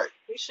 Right.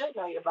 He should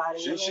know your body.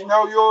 She should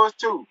know yours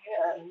too.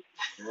 Yeah.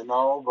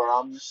 But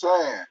I'm just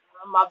saying.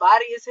 My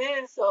body is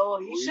his, so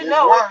he should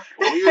know it.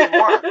 We is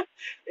one.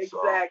 Exactly.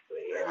 So,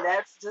 yeah. And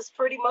that's just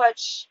pretty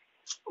much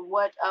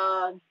what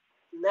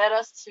led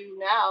us to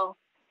now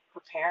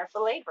preparing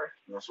for labor.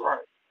 That's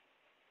right.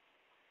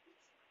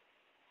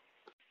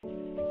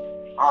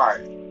 All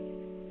right.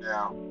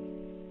 Now,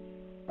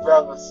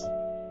 fellas,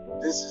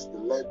 this is the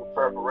labor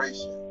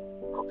preparation.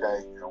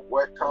 Okay? And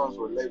what comes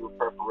with labor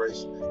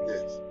preparation is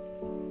this.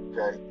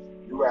 Okay?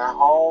 You at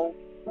home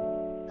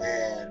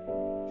and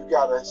you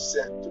gotta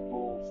set the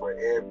mood for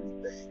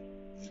everything.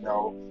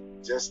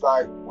 Just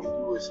like when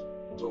you was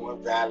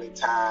doing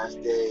Valentine's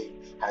Day,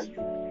 how you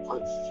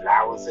put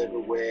flowers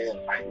everywhere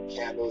and light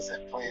candles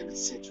and playing the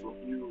sensual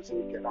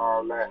music and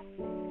all that.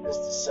 It's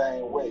the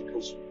same way,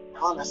 because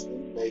you're honestly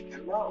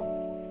making love.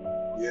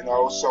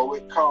 So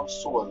it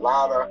comes to a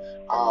lot of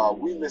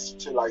we listen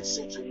to like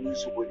sensual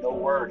music with no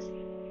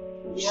wording.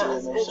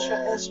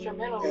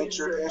 Instrumental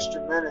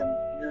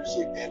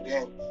music, and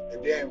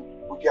then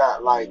we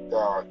got like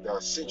the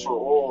sensual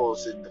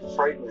oils and the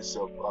fragrance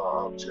of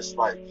just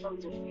like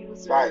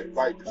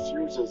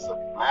diffusers of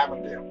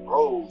lavender and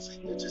rose,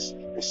 and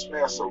it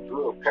smells so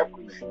good,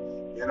 peppermint.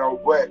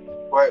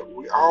 But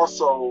we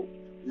also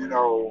I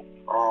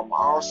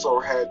also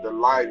had the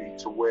lighting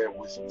to where it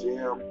was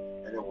dim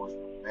and it was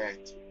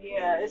romantic.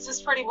 Yeah, it's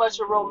just pretty much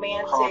a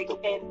romantic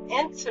and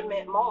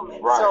intimate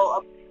moment. Right.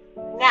 So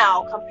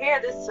now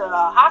compare this to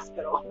a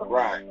hospital,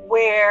 right,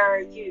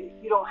 where you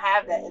don't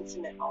have that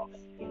intimate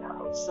moment.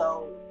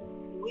 So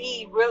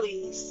we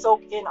really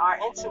soak in our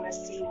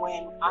intimacy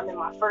when I'm in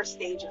my first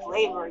stage of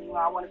labor.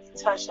 I want to be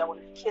touched, I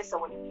want to be kissed, I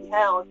want to be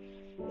held.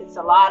 It's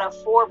a lot of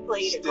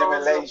foreplay that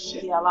goes.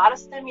 A lot of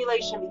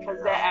stimulation,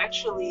 because that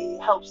actually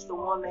helps the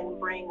woman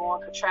bring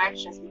on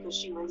contractions, because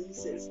she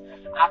releases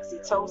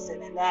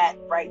oxytocin, and that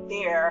right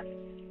there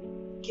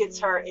gets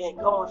her in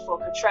going for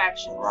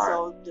contractions. Right.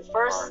 So the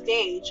first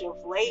stage of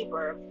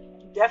labor,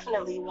 you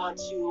definitely want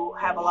to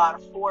have a lot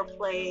of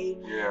foreplay,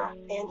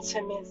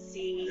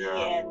 intimacy,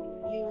 and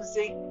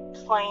music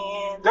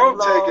playing. Don't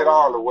take it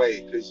all the way,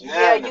 because you're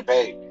having a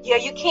baby. Yeah,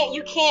 you can't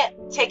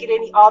take it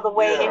all the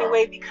way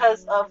anyway,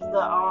 because of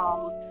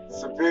the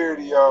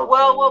severity of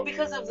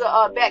because of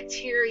the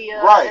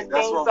bacteria and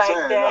things like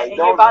saying. that, like, and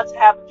you're about to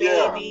have a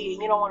baby,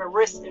 and you don't want to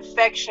risk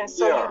infection,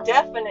 so you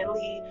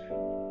definitely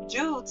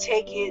do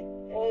take it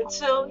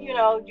until you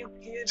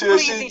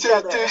please each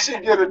other. Till she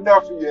get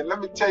enough of you. And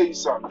let me tell you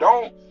something.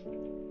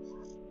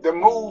 The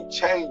mood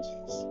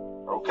changes.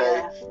 Okay,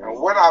 Yeah. and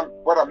what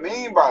I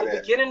mean by the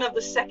that, beginning of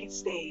the second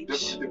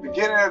stage. the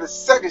beginning of the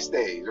second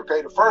stage.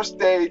 Okay, the first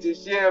stage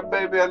is, yeah,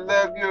 baby, I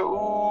love you,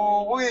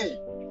 ooh wee,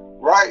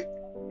 right?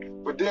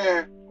 But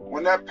then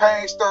when that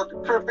pain starts to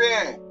creep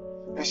in,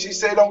 and she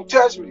say, "Don't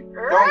touch me,"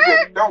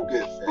 don't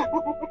get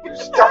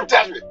offended. Don't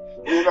touch me.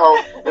 You know,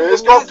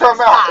 it's gonna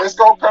come out. It's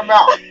gonna come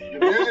out.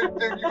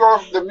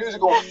 The music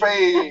gonna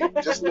fade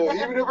just a little.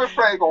 Even if it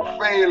plays, gonna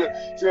fade.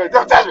 So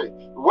don't touch me.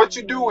 What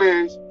you do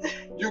is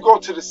you go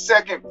to the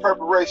second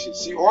preparation.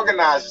 She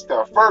organizes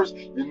stuff first.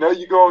 You know,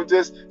 you gonna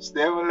just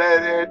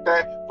stimulate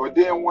everything, but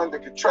then when the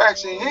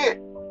contraction hit,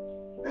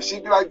 and she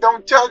be like,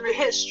 "Don't touch me,"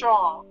 hit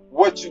strong.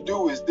 What you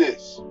do is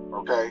this,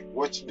 okay?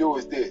 What you do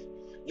is this.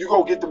 You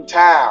go get them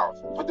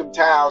towels, put them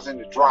towels in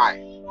the dryer.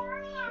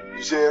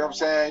 You see what I'm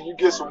saying? You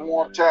get some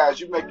warm towels.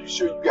 You make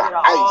sure you got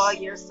ice. All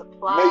your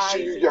supplies. Make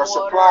sure your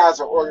supplies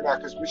are organized,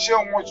 because when she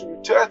don't want you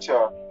to touch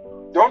her,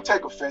 don't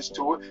take offense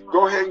to it.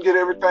 Go ahead and get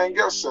everything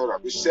else set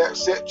up. It's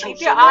set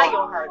Keep your eye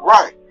on her.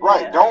 Right.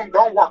 Yeah.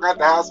 Don't walk out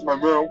the house and, man,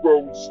 I'm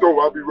going to the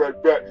store. I'll be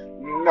right back.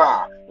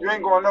 Nah, you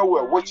ain't going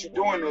nowhere. What you're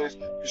doing is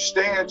you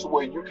stand to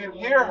where you can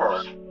hear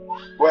her,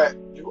 but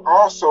you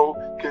also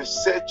can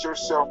set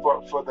yourself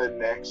up for the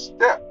next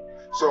step.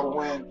 So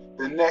when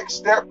the next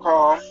step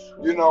comes,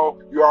 you know,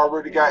 you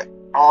already got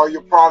all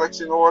your products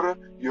in order.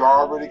 You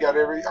already got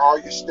all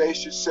your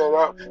stations set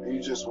up, and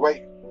you just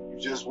wait. You're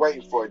just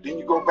waiting for it. Then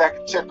you go back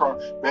and check on,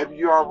 baby,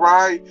 you all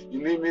right?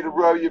 You need me to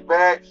rub your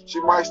back?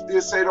 She might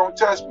still say, don't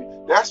touch me.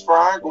 That's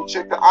fine. Go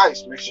check the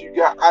ice. Make sure you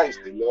got ice.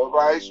 They love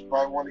ice. You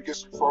might want to get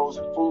some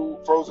frozen food,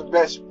 frozen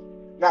vegetable.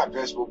 Not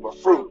vegetable, but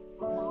fruit.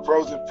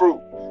 Frozen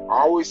fruit.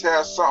 Always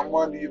have something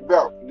under your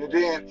belt.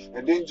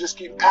 And then just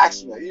keep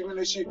asking her. Even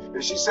if she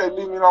said,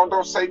 leave me alone,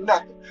 don't say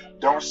nothing.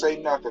 Don't say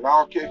nothing. I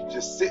don't care if you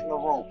just sit in the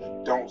room.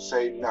 Don't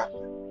say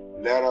nothing.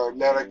 Let her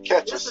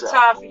catch herself. It's the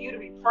time for you to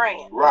be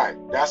praying. Right.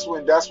 That's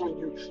when you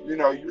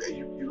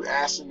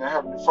asking the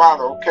Heavenly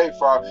Father, okay,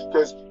 Father,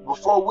 because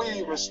before we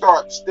even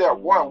start step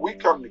one, we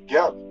come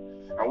together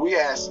and we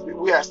ask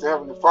the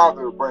Heavenly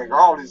Father to bring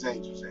all His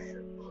angels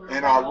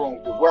in our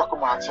room to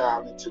welcome our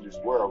child into this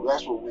world.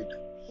 That's what we do.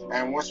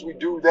 And once we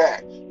do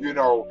that, you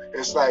know,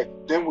 it's like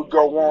then we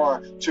go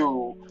on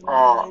to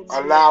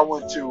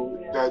allowing to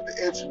the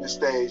intimate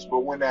stage. But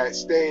when that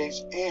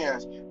stage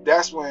ends,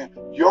 that's when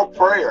your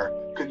prayer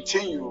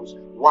continues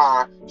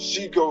while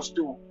she goes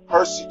through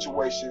her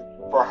situation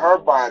for her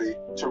body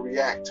to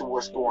react to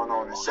what's going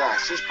on inside.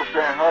 She's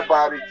preparing her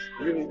body.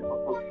 You need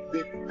to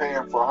be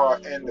preparing for her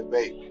and the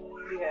baby.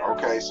 Yeah.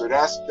 Okay, so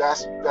that's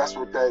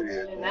what that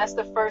is. And that's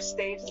the first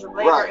stages of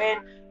labor. Right.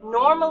 And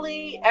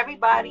normally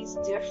everybody's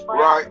different.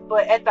 Right.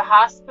 But at the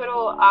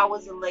hospital, I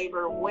was in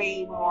labor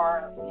way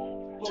more.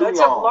 It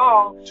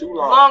took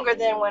longer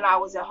than when I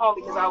was at home,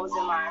 because I was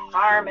in my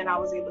environment. I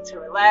was able to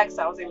relax.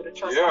 I was able to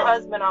trust my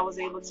husband. I was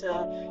able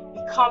to be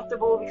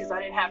comfortable because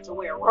I didn't have to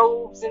wear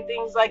robes and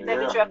things like that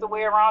that you have to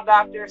wear around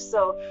doctors.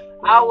 So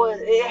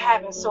it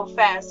happened so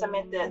fast. I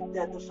mean,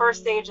 the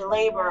first stage of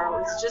labor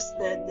was just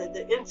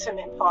the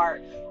intimate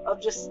part of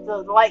just the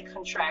light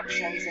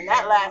contractions, and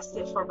that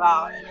lasted for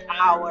about an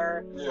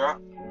hour. Yeah.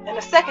 And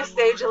the second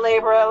stage of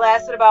labor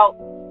lasted about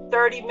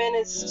 30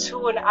 minutes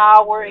to an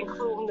hour,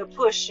 including the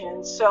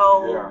pushing.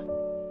 So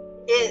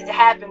it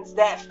happens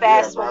that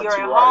fast when you're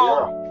at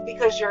home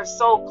because you're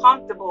so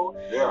comfortable.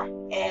 Yeah.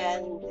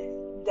 And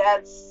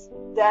that's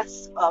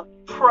a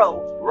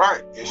pro.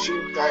 Right. And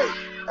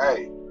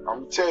hey, I'm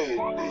gonna tell you,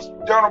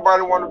 don't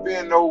nobody want to be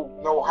in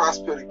no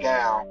hospital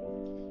gown.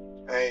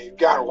 And you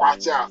gotta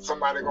watch out.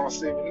 Somebody gonna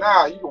see me.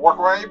 Nah, you can walk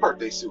around in your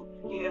birthday suit.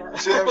 Yeah. You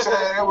see what I'm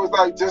saying? It was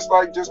just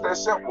that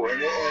simple.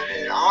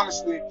 And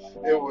honestly,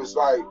 it was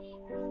like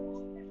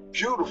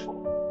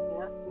beautiful.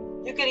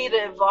 Yeah. You could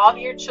either involve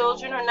your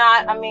children or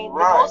not. I mean, the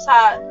Most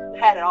High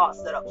had it all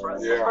set up for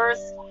us. Yeah. The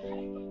first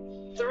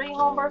 3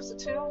 home births or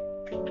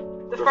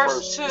 2? The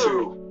first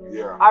two.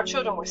 Yeah. Our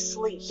children were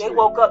asleep. They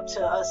woke up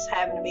to us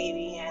having a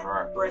baby and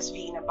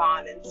breastfeeding and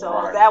bonding.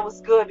 So that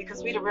was good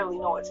because we didn't really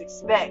know what to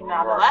expect.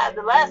 Now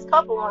the last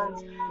couple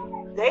ones,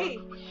 they,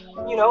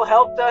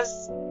 helped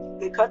us.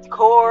 They cut the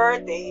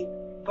cord. They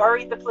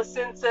buried the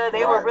placenta.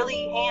 They were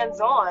really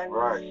hands-on.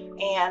 Right.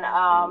 And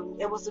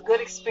it was a good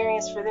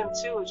experience for them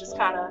too. It just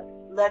kind of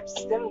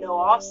lets them know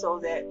also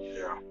that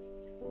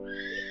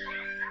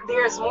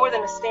there's more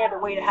than a standard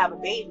way to have a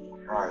baby.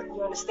 Right.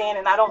 You understand?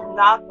 And I don't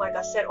knock, like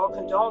I said, or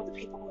condone the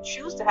people who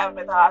choose to have them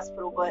at the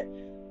hospital, but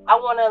I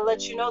want to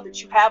let you know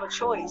that you have a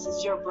choice.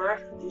 It's your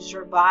birth. It's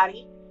your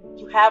body.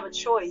 You have a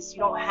choice. You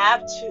don't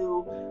have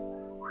to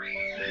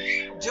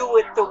do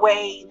it the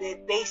way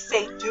that they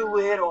say do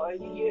it, or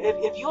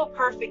if you're a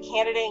perfect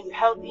candidate and you're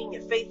healthy and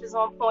your faith is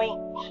on point,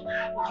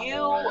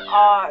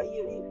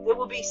 it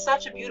will be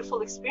such a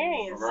beautiful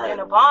experience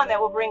and a bond that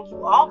will bring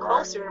you all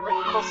closer and bring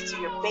you closer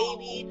to your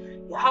baby,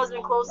 your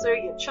husband closer,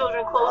 your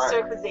children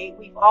closer, because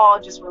we've all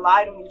just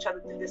relied on each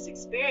other through this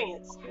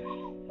experience.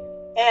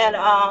 And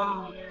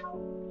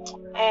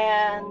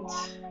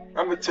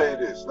let me tell you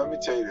this,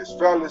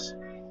 fellas.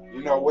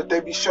 What they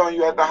be showing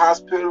you at the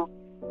hospital,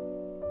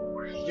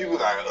 you be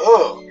like,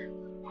 ugh.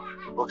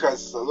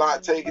 because it's a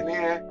lot taken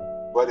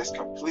in, but it's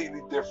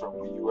completely different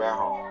when you at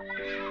home.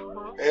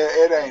 Mhm.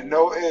 It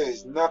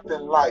is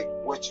nothing like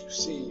what you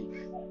see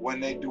when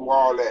they do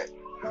all that.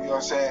 You know what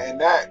I'm saying?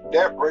 And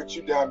that breaks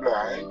you down. Like,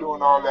 I ain't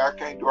doing all that. I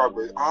can't do it.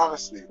 But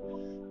honestly,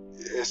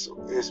 it's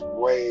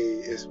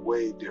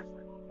way different.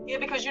 Yeah,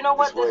 because you know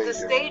It's what, way the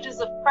different. stages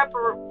of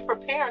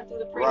preparing through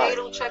the Right.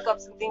 prenatal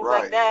checkups and things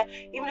like Right. that.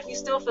 Even if you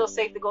still feel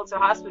safe to go to the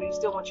hospital, you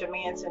still want your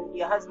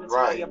husband to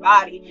know Right. your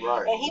body,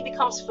 Right. and he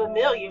becomes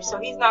familiar, so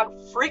he's not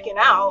freaking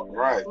out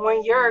Right.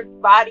 when your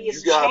body You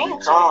is gotta be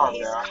changing. calm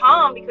He's now.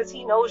 calm because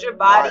he knows your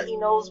body. Right. He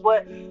knows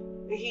what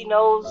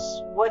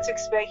to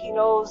expect. He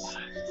knows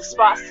the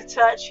spots to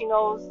touch. He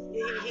knows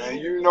And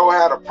you know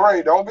how to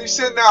pray. Don't be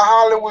sitting there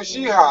hollering when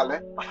she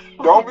hollering.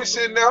 Don't be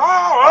sitting there,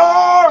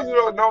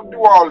 don't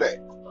do all that.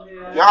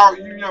 Y'all,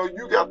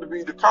 you got to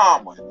be the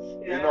calm one.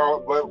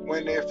 But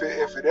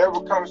if it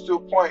ever comes to a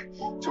point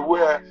to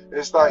where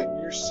it's like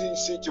you see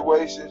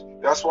situations,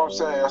 that's what I'm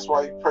saying. That's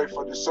why you pray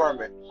for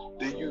discernment.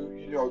 Then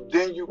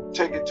then you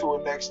take it to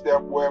a next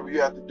step, wherever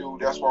you have to do.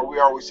 That's why we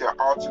always have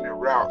alternate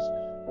routes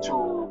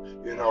to,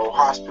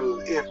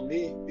 hospitals if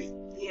need be.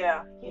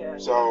 Yeah.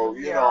 So,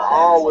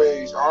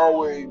 always,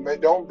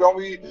 don't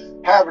be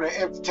having an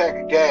empty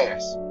tank of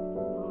gas.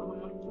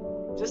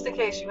 Just in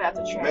case you have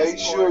to transport. Make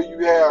sure you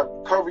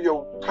cover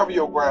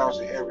your grounds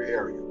in every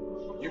area.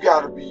 You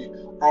got to be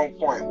on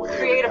point with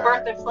create everything.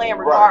 a birthing plan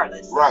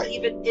regardless. Right.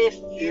 Even if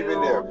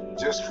you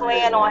just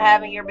plan on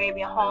having your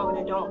baby at home and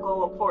it don't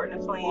go according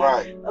to plan.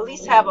 Right. At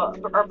least have a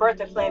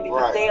birthing plan,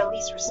 because Right. they at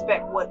least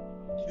respect what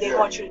they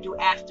want you to do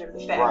after the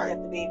fact that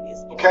the baby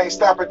is born. You can't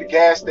stop at the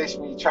gas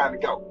station when you're trying to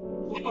go.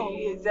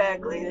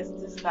 Exactly. It's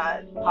just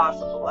not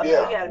possible. I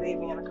know you had a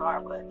baby in a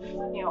car, but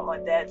you don't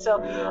want that. So,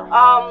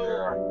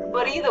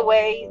 but either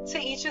way, to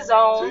each his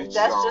own.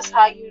 That's just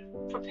how you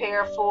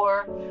prepare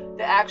for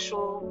the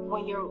actual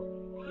when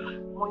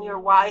your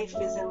wife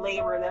is in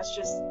labor. That's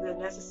just the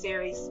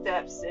necessary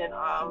steps in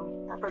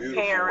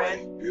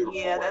preparing.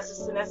 That's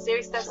just the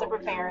necessary steps in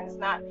preparing. It's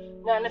not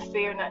nothing to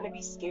fear, nothing to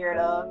be scared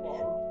of,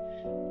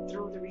 and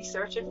through the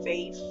research and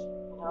faith,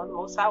 the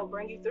Most High will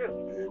bring you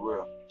through. It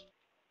will.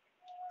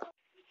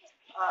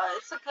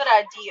 It's a good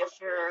idea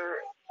for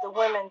the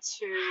women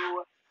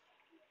to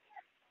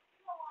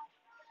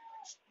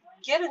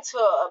get into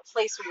a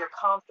place where you're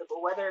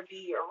comfortable, whether it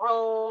be your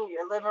room,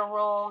 your living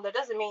room. That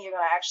doesn't mean you're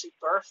gonna actually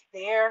birth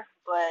there,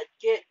 but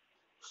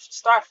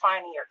start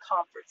finding your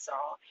comfort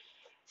zone.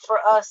 For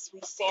us, we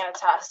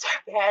sanitized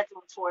our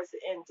bathroom towards the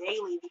end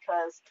daily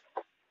because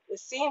it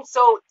seemed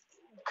so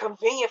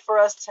convenient for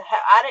us to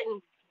have. I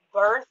didn't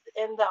birth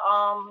in the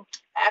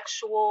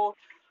actual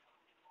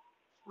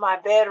my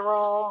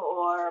bedroom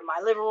or my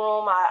living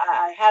room.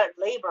 I had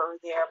labor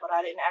there, but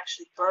I didn't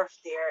actually birth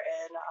there.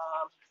 And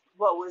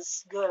what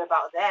was good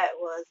about that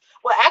was,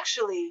 well,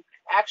 actually,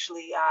 I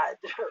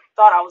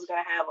thought I was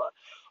gonna have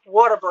a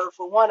water birth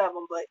for one of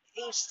them, but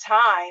each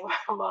time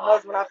my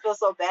husband, I feel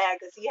so bad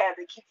because he had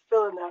to keep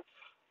filling the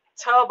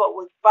tub up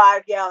with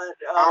 5-gallon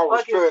I was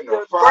buckets, filling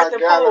the a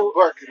 5-gallon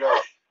bucket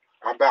up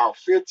about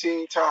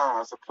 15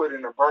 times to put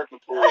in the birthing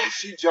pool, and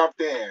she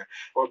jumped in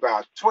for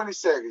about 20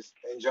 seconds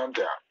and jumped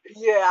out.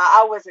 Yeah,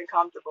 I wasn't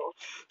comfortable.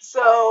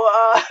 So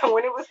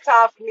when it was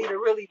time for me to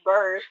really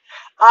birth,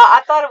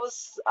 I thought it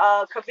was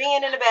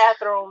convenient in the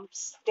bathroom,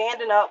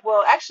 standing up.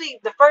 Well, actually,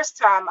 the first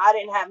time I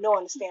didn't have no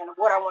understanding of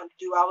what I wanted to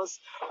do. I was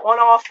on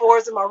all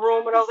fours in my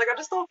room, and I was like, I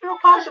just don't feel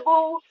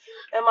comfortable.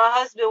 And my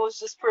husband was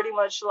just pretty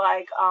much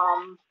like,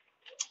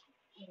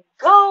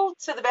 go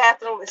to the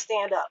bathroom and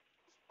stand up.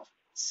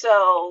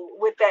 So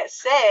with that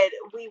said,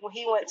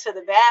 he went to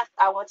the bath.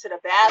 I went to the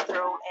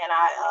bathroom and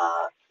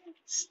I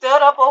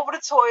stood up over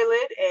the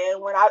toilet.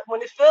 And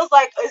when it feels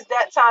like it's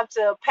that time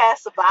to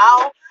pass a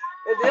bowel,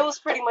 it was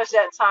pretty much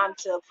that time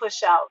to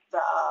push out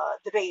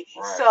the baby.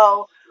 Right.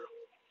 So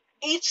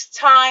each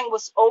time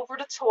was over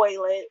the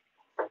toilet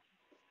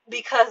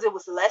because it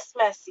was less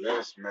messy.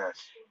 Less mess.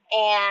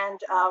 And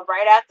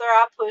right after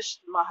I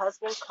pushed, my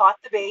husband caught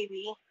the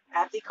baby.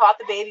 After he caught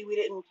the baby,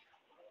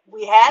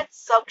 we had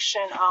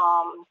suction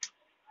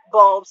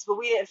bulbs, but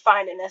we didn't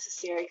find it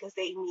necessary because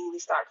they immediately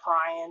start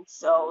crying.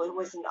 So it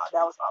wasn't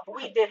that was not. But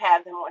we did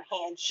have them on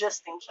hand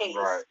just in case.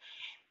 Right.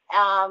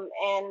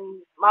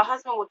 And my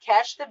husband would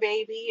catch the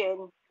baby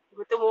and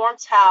with the warm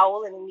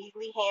towel and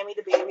immediately hand me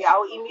the baby. I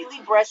would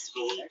immediately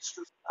breastfeed,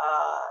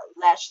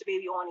 latch the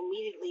baby on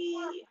immediately,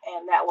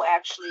 and that will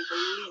actually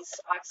release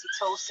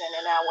oxytocin,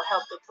 and that will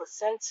help the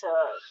placenta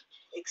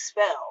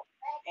expel.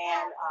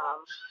 And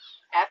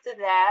after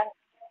that,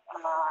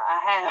 I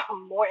had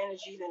more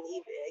energy than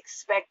even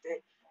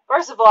expected.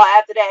 First of all,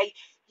 after that,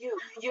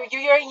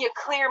 you're in your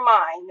clear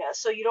mind,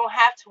 so you don't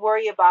have to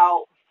worry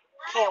about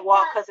can't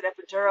walk because of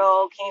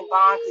epidural, can't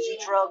bond because you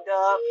drugged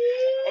up,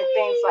 and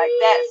things like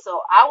that. So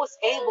I was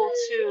able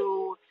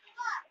to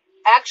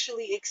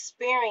actually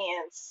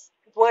experience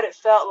what it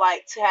felt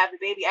like to have the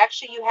baby.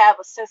 Actually, you have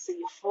a sense of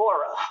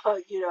euphoria,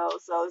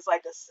 so it's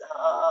like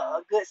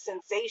a good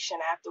sensation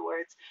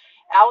afterwards.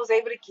 I was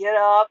able to get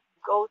up,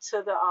 go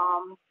to the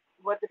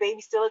But the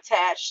baby's still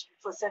attached,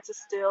 placenta's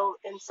still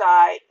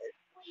inside.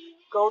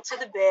 Go to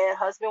the bed.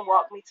 Husband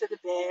walked me to the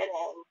bed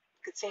and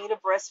continue to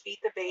breastfeed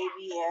the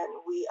baby, and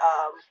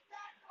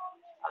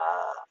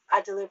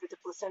I delivered the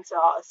placenta.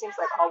 It seems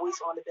like always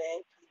on the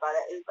bed. By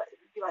that, it'd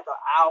be like an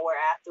hour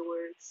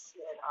afterwards,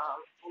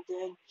 and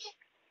then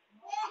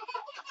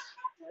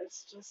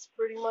that's just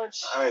pretty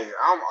much. Hey,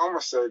 I'm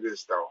gonna say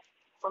this though.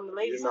 From the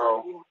ladies' You point know,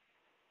 of view.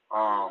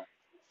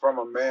 From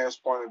a man's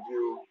point of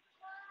view,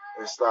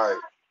 it's like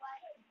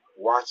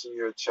watching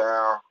your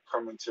child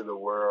come into the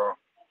world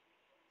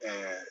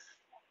and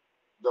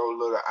those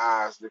little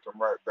eyes looking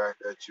right back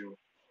at you,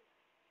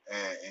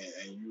 and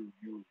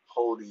you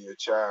holding your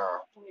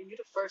child. Yeah, you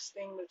the first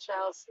thing the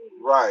child sees.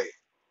 Right.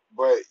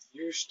 But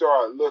you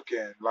start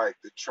looking like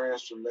the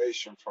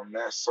transformation from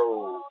that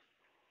soul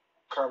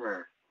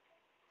coming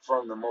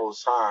from the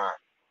Most High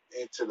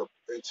into the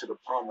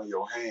palm of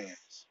your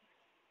hands,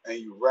 and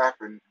you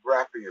wrapping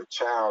your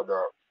child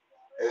up.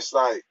 It's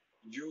like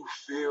you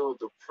feel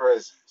the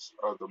presence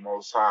of the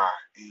Most High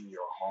in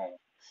your home.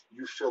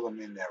 You feel him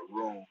in that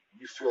room.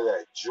 You feel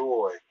that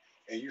joy,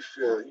 and you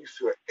feel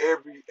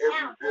every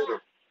bit of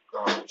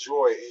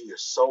joy in your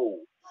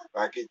soul.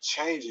 Like it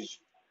changes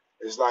you.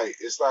 It's like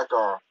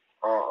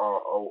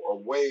a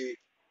way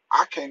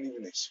I can't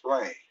even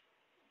explain.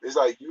 It's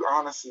like you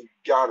honestly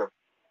gotta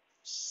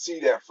see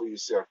that for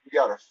yourself. You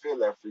gotta feel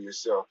that for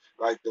yourself.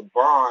 Like the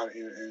bond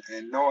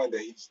and knowing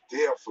that he's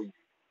there for you.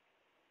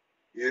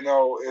 You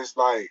know, it's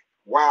like,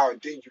 wow. And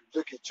then you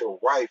look at your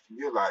wife and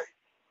you're like,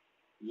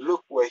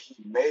 look what he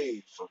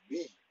made for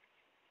me.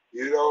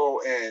 You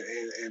know,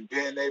 and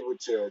being able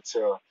to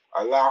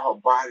allow her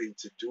body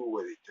to do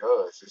what it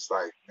does. It's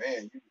like,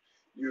 man,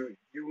 you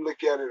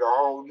look at it in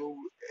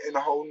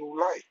a whole new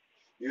light.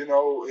 You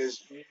know,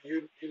 is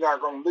you're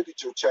not gonna look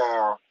at your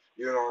child,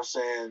 you know what I'm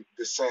saying,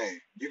 the same.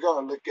 You're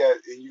gonna look at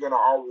and you're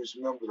gonna always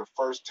remember the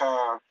first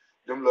time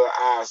them little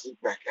eyes look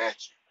back at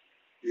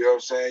you. You know what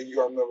I'm saying? You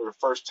gotta remember the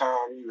first time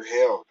you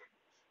held her.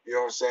 You know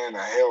what I'm saying?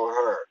 I held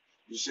her.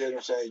 You see what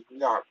I'm saying? You're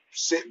not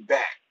sitting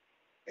back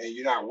and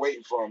you're not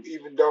waiting for him,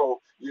 even though,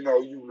 you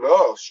know, you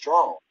love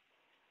strong.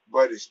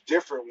 But it's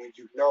different when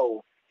you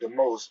know the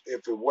most,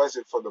 if it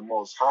wasn't for the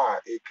Most High,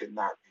 it could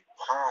not be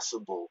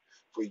possible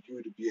for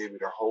you to be able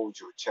to hold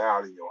your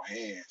child in your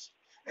hands.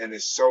 And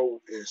it's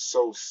so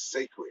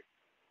sacred.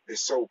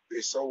 It's so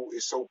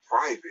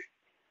private,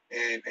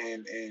 and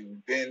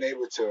being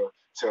able to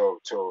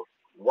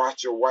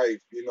watch your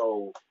wife, you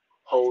know,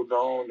 hold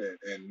on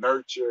and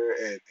nurture,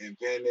 and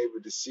being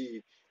able to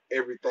see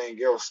everything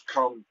else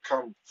come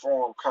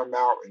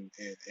out, and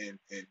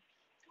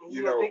you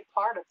You're a know, big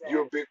part of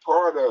you're that. a big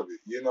part of it,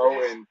 you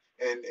know. And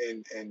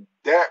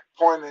that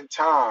point in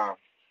time,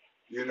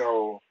 you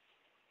know,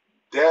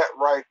 that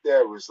right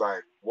there was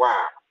like,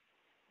 wow.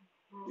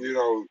 You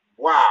know,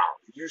 wow,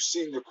 you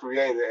seen the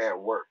creator at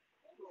work.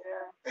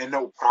 Yeah. And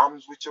no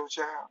problems with your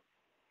child,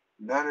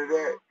 none of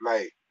that.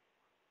 Like,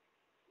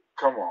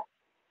 come on,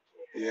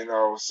 you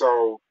know.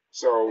 So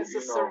It's a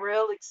you know,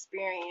 surreal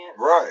experience.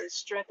 right, It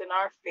strengthened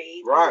our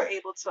faith. We were right,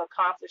 able to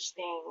accomplish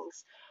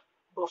things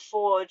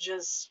before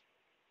just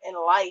in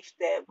life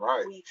that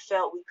right. we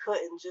felt we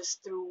couldn't,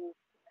 just through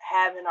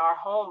having our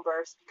home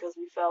births, because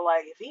we felt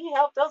like if he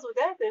helped us with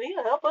that, then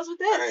he'll help us with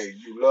this. Hey,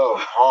 you love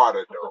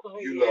harder though.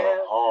 You love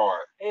Yeah.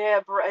 hard, Yeah,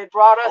 it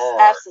brought us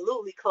hard.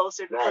 absolutely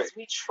closer Right, because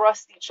we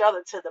trust each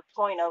other to the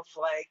point of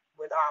like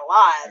with our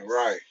lives.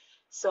 right.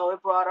 So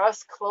it brought us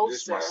This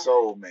my closer.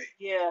 soulmate.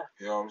 Yeah.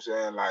 You know what I'm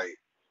saying? Like,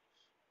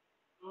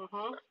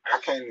 Mhm. I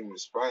can't even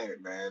explain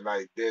it, man.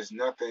 Like, there's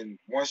nothing.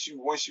 Once you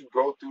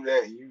go through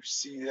that and you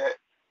see that,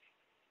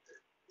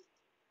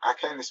 I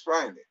can't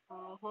explain it.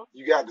 Mhm.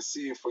 You got to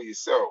see it for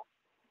yourself.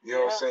 You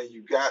know what I'm Yeah. saying?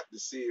 You got to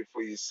see it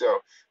for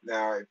yourself.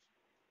 Now, if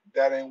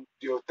that ain't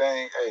your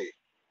thing, hey.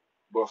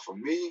 But for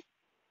me,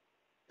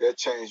 that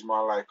changed my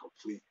life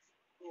completely.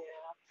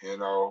 Yeah. You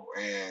know,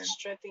 and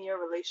Strengthen your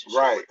relationship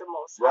right, with the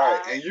Most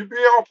right, High. and you be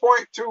on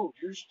point too.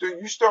 You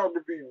start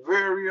to be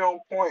very on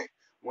point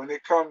when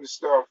it comes to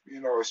stuff.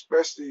 You know,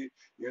 especially,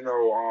 you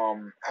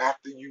know,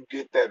 after you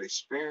get that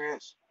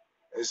experience,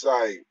 it's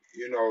like,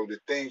 you know, the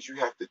things you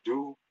have to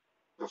do,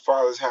 the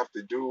fathers have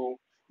to do.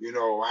 You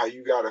know how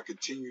you got to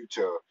continue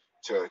to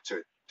to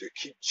to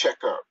keep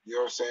checkup. You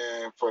know what I'm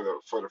saying? For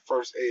the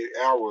first 8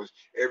 hours,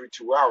 every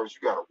 2 hours, you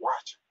gotta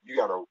watch it. You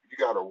gotta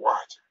watch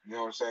it. You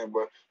know what I'm saying?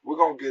 But we're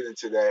gonna get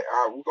into that.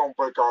 We're gonna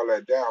break all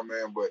that down,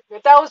 man. But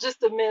that was just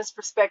the men's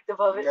perspective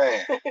of it.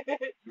 Man,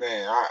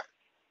 man,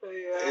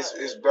 Yeah.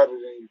 it's better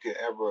than you can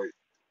ever.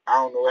 I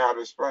don't know how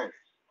to explain it.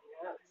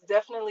 Yeah. It's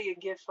definitely a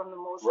gift from the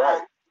Most Right.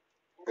 High.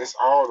 It's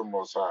all the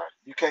Most High.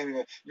 You can't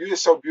even. You're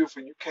just so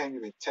beautiful. You can't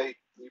even take.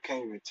 You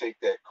can't even take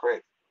that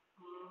credit.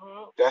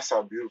 Mhm. That's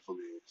how beautiful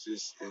it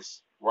is.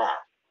 It's wow.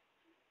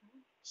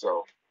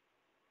 So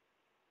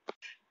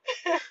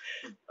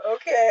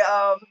Okay.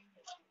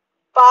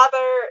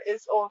 Father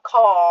is on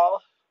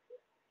call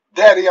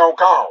Daddy on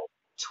call.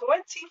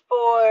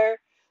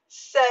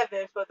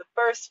 24/7 for the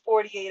first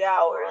 48 Right.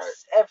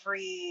 hours.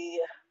 Every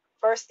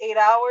first 8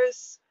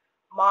 hours,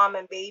 mom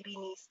and baby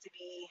needs to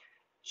be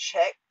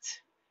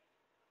checked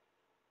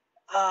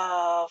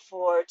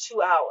for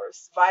 2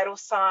 hours. Vital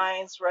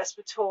signs,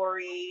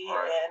 respiratory,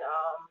 Right. and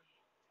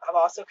I've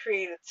also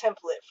created a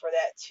template for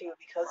that too,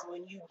 because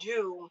when you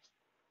do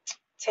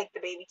take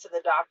the baby to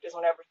the doctors,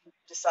 whenever you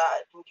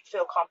decide, when you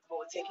feel comfortable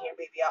with taking your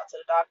baby out to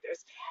the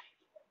doctors,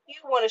 you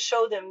want to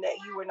show them that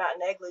you were not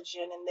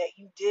negligent and that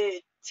you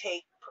did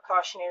take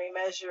precautionary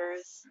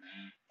measures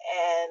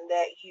and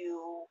that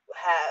you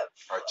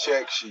have A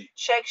check sheet.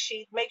 Check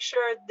sheet. Make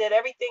sure that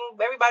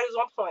everybody's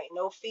on point.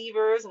 No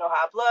fevers, no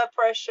high blood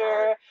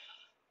pressure,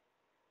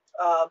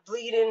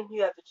 bleeding.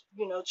 You have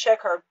to,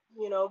 check her,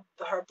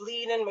 her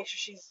bleeding. Make sure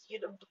she's,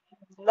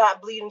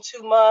 not bleeding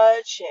too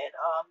much, and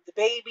the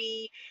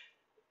baby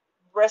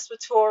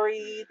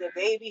respiratory, the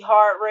baby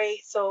heart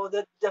rate. So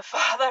the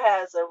father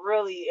has a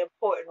really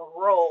important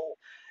role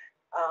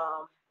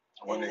um,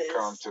 When in it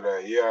comes this. to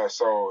that, yeah.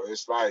 So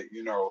it's like,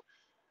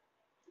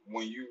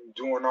 when you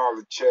doing all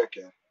the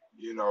checking,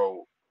 you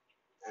know,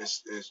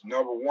 it's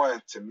number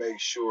one to make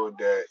sure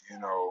that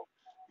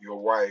your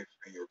wife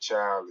and your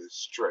child is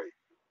straight,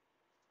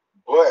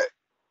 but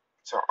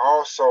to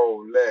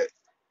also let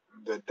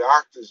the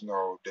doctors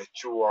know that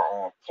you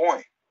are on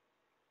point.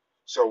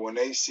 So when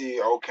they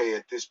see, okay,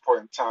 at this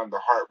point in time the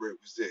heart rate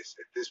was this,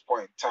 at this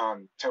point in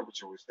time the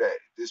temperature was that,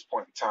 at this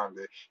point in time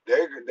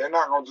they're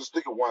not gonna just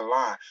look at one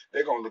line,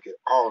 they're gonna look at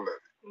all of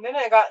it.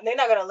 They're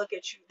not gonna look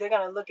at you. They're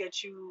gonna look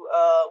at you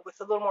with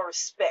a little more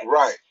respect.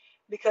 Right.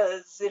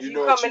 Because if you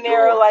know come what in you're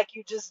there doing. like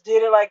you just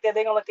did it like that,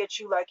 they're gonna look at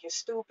you like you're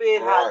stupid.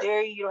 How Right.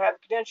 dare you? You don't have the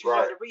credentials, you don't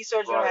Right. have the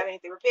research, you Right. don't have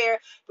anything prepared.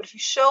 But if you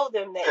show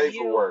them that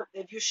Paperwork.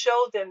 if you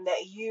show them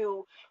that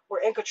you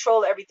were in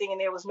control of everything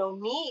and there was no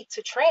need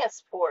to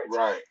transport,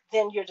 Right.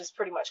 then you're just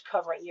pretty much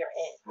covering your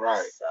end.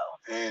 Right. So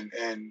And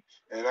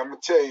I'm gonna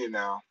tell you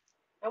now.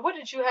 and what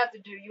did you have to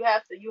do? You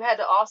had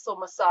to also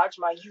massage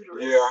my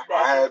uterus. Yeah,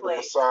 back I in had to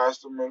place. massage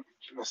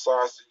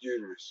the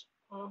uterus.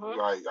 Mm-hmm.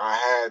 Like I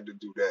had to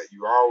do that.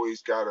 You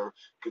always gotta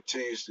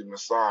continuously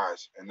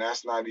massage, and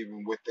that's not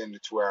even within the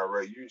 2 hour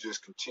rate. You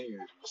just continue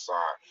to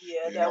massage.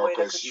 Yeah, that way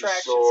the because she's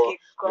contractions sore. get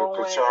going.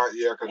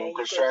 Because the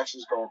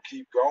contractions gonna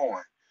keep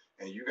going,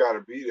 and you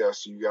gotta be there.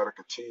 So you gotta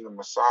continue to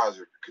massage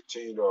it,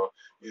 continue to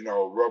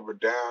rub it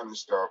down and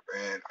stuff.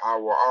 And I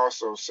will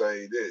also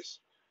say this,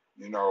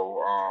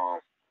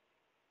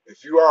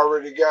 if you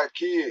already got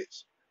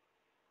kids,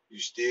 you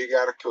still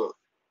gotta cook,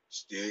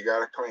 still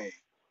gotta clean,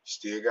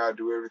 still gotta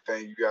do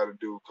everything you gotta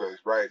do. Cause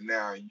right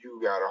now you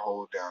gotta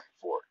hold down the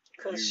fort.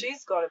 Cause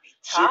she's gonna be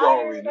She tired.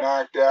 gonna be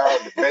knocked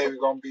out. The baby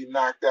gonna be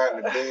knocked out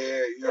in the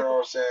bed. You know what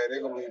I'm saying?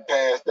 They're gonna be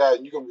passed out,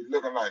 and you're gonna be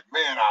looking like,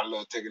 man, I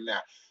love taking a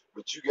nap.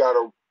 But you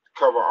gotta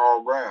cover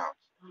all grounds.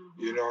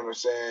 Mm-hmm. You know what I'm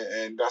saying?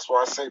 And that's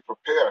why I say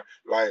prepare.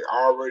 Like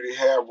already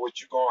have what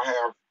you gonna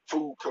have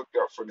food cooked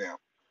up for them.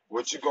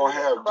 What you gonna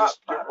have? Just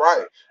get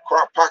right.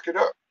 Crop pocket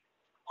up.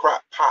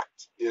 Crop pot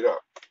it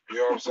up. You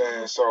know what I'm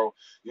saying? So,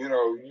 you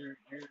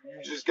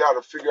just got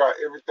to figure out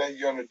everything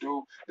you're going to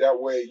do. That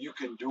way you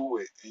can do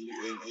it and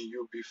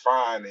you'll be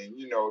fine. And, if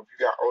you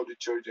got older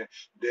children,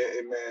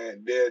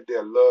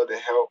 they'll love to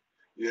help.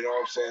 You know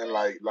what I'm saying?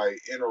 Like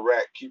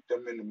interact, keep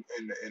them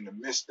in the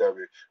midst of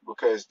it,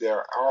 because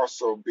they're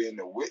also being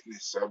a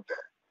witness of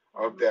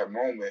that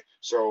moment.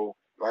 So,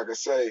 like I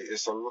say,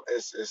 it's a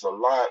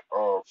lot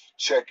of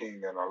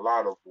checking and a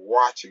lot of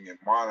watching and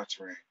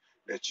monitoring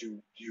that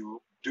you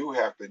do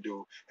have to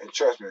do. And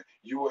trust me,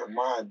 you wouldn't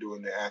mind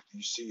doing it after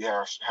you see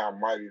how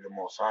mighty the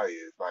Most High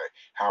is, like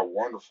how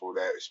wonderful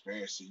that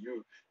experience to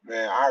you.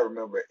 Man, I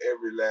remember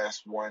every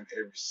last one,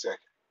 every second,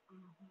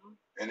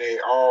 and they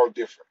all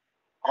different,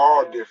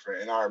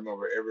 different. And I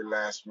remember every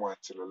last one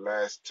to the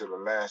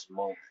last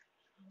moment.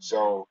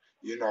 So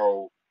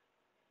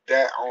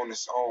that on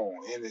its own,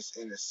 in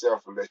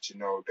itself, will let you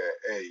know that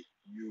hey,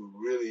 you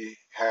really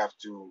have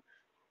to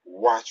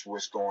watch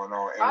what's going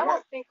on. And I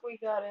don't think we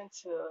got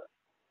into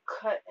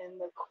cutting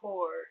the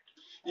cord.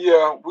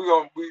 Yeah,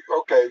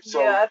 okay.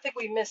 So yeah, I think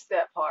we missed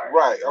that part.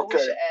 Right. But Okay.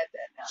 we should add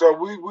that now. So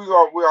we I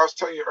was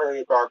telling you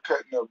earlier about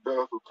cutting the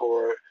umbilical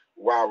cord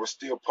while we're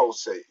still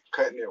pulsating,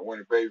 cutting it when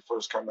the baby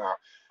first come out.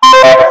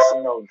 That's a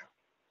no-no,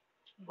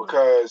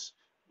 because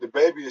the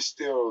baby is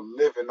still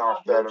living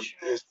off that.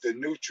 It's the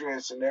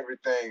nutrients and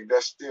everything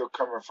that's still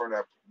coming from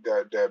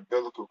that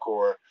umbilical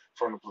cord,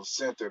 from the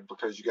placenta,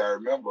 because you gotta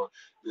remember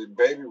the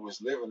baby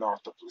was living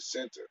off the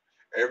placenta.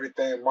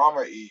 Everything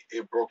mama eat,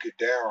 it broke it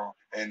down,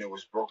 and it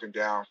was broken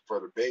down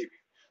for the baby.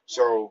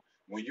 So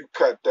when you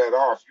cut that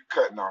off, you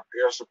cutting off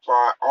air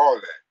supply, all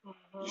that.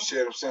 You see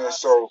what I'm saying?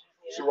 So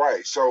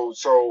right.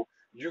 So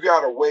you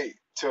gotta wait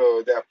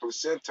till that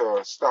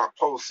placenta stop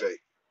pulsating.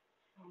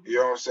 You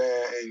know what I'm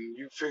saying? And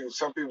you figure,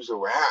 some people say,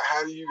 well,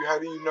 how do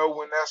you know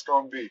when that's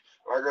gonna be?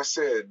 Like I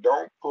said,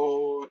 don't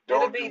pull,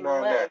 don't do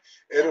none of that.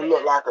 It'll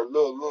look like a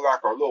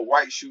little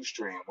white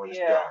shoestring when it's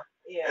done.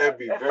 Yeah. It'll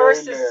be At very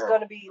first it's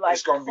gonna be like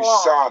it's gonna be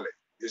solid.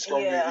 It's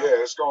gonna be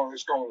it's gonna be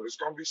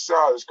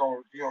solid. It's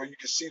gonna you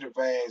can see the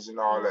veins and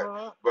all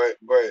that.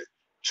 But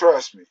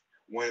trust me,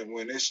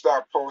 when it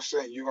stop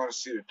pulsating, you're gonna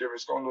see the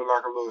difference. It's gonna look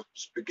like a little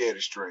spaghetti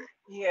string.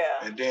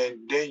 Yeah. And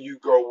then you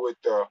go with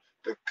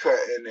the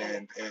cutting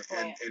and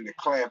and the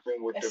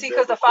clamping with and the see,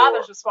 because umbilical the cord.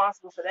 father's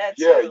responsible for that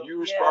Yeah, too. you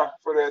Yeah, responsible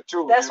for that too.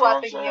 You that's know why what I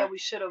I'm think, yeah, saying? we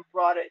should have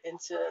brought it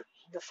into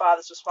the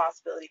father's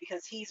responsibility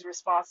because he's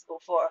responsible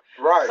for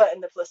Right.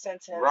 cutting the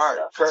placenta and Right,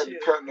 stuff too.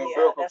 cutting the Yeah,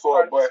 umbilical that's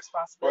part cord, of his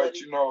but responsibility.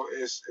 you know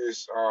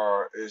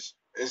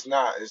it's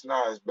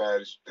not as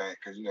bad as you think,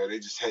 because you know they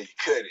just hey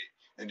cut it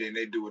and then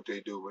they do what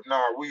they do. But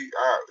nah,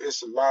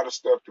 it's a lot of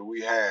stuff that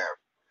we have,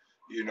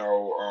 you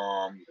know,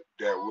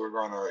 that we're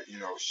gonna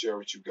share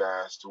with you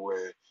guys to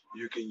where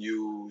you can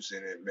use,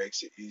 and it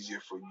makes it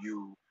easier for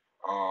you.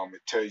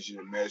 It tells you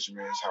the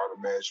measurements, how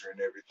to measure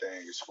and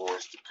everything as far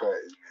as the cut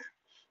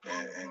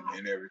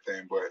and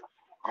everything. But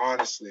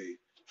honestly,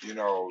 you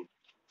know,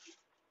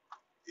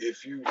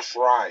 if you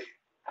try it,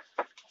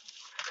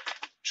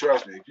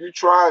 trust me, if you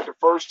try it the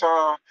first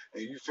time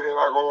and you feel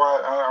like,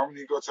 oh, I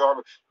need to go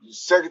to the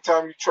second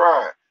time you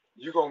try it,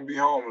 you're going to be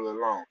home a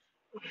little longer.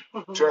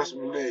 Trust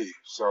me, leave.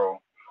 So,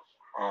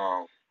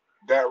 um,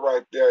 that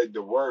right there,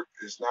 the work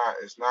is not,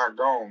 it's not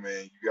gone,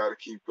 man. You got to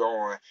keep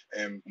going.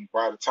 And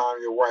by the time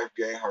your wife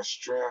gain her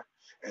strength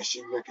and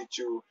she look at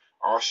you,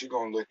 all she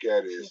gonna look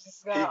at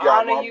is he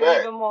got Honor my you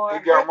back. even more. He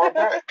got my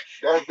back.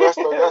 That's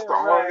the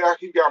only Right. guy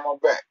he got my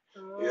back.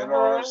 You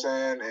know what I'm Uh-huh.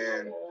 saying?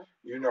 And Yeah.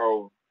 you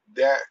know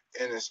that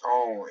in its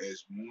own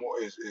is more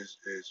is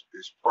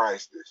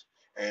priceless.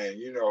 And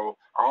you know,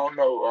 I don't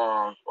know.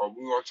 Are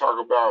we gonna talk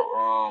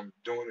about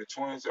doing the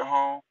twins at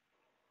home?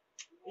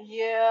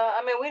 Yeah,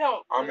 I mean, we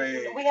don't. I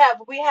mean,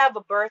 We have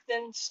a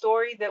birthing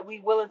story that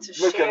we willing to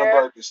looking a share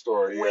birthday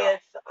story, yeah, with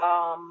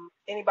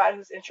anybody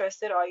who's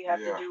interested. All you have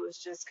to yeah, do is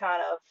just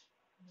kind of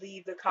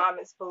leave the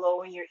comments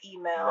below in your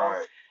email,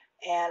 right,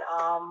 and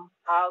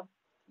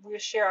we'll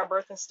share our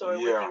birthing story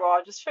with yeah. you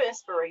all just for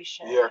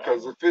inspiration. Yeah,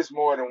 because And if it's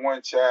more than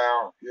one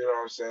child, you know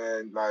what I'm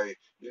saying? Like,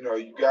 you know,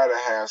 you got to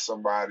have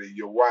somebody,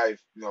 your wife,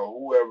 you know,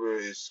 whoever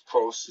is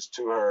closest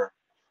to her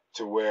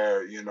to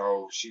where, you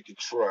know, she can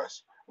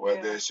trust,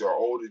 whether yeah, it's your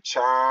older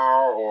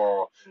child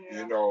or, you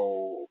yeah.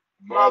 know,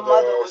 My mother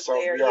mother or was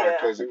something. there, Yeah, yeah,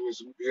 because it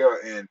was, yeah,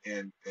 and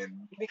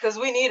because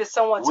we needed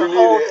someone to we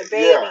hold needed, the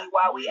yeah, baby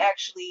while we we,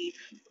 actually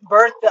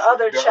birthed the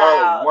other the other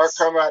one, what child's.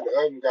 come out, the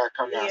other one got to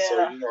come out. So,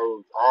 Yeah. you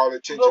know, all the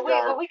attention But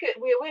got, we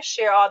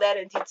share all that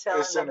in detail in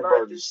it's the in the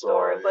birthday birthing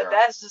story. story, But yeah.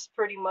 that's just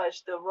pretty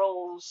much the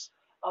roles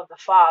of the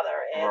father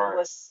and Right.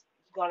 what's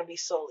going to be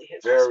solely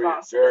his Very, very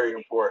responsibility.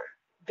 important.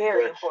 Very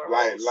Very, important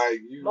roles. like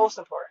you, Most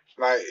important.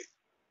 like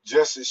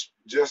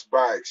just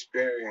by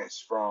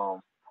experience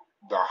from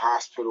the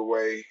hospital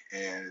way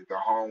and the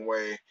home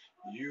way,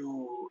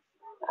 you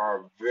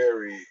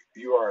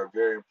you are a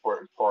very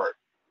important part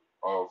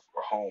of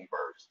a home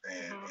birth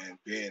Hmm. and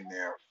being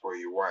there for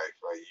your wife.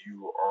 Like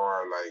you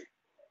are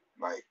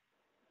like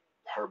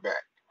her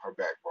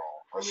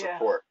backbone, her Yeah.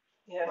 support.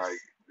 Like Yes.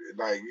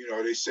 you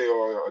know they say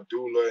oh, a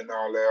doula and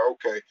all that.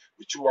 Okay,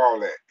 but you all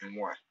that in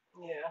one.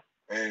 Yeah.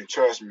 And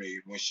trust me,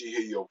 when she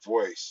hear your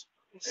voice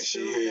It's and she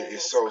hear soothing. it's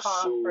It's so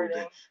soothing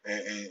comforting.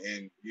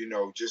 and you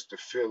know, just to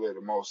feel it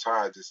the most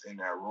high just in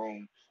that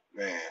room,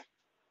 man,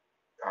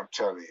 I'm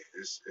telling you,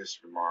 it's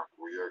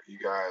remarkable. You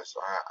guys,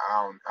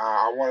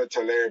 I want to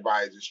tell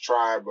everybody just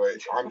try, but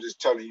I'm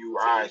just telling you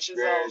To our each his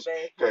own, experience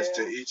babe. because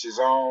to Yeah. each his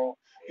own.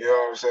 You know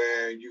what I'm Yeah.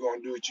 saying? You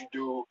gonna do what you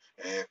do,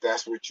 and if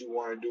that's what you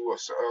want to do,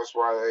 so that's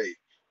why. Hey,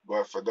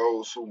 but for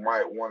those who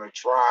might want to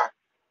try,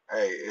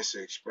 hey, it's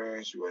an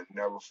experience you will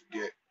never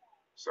forget.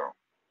 So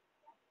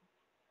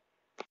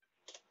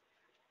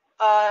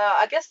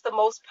I guess the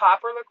most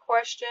popular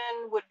question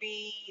would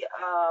be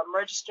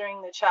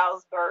registering the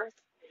child's birth,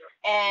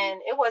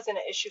 and it wasn't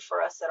an issue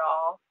for us at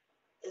all.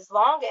 As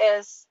long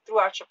as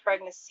throughout your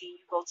pregnancy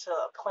you go to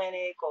a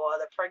clinic or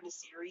the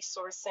pregnancy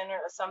resource center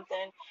or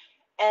something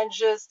and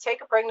just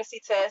take a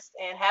pregnancy test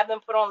and have them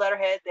put on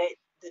letterhead that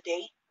the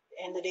date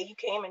and the day you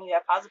came and you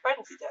have positive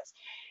pregnancy test.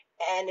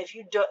 And if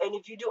you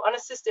do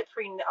unassisted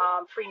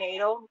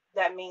prenatal,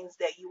 that means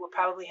that you would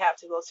probably have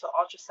to go to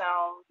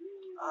ultrasound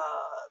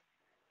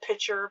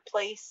picture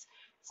place.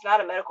 It's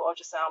not a medical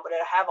ultrasound, but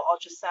it'll have an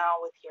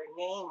ultrasound with your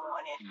name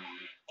on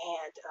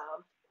it.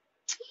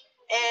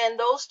 And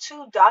those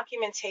two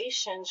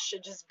documentations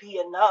should just be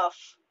enough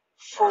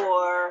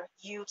for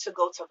you to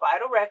go to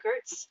vital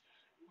records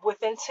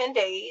within 10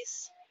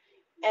 days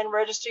and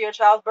register your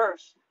child's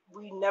birth.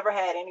 We never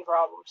had any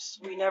problems.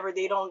 They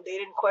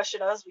didn't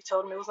question us. We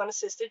told them it was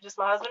unassisted, just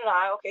my husband and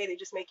I. Okay, they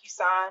just make you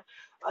sign.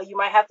 You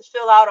might have to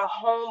fill out a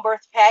home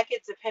birth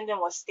packet depending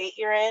on what state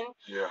you're in.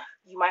 yeah,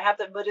 You might have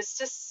to, but it's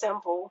just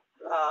simple.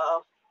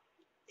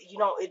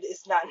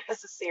 It's not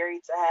necessary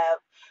to have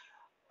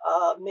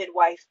a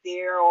midwife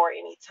there or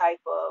any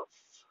type of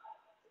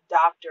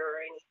doctor or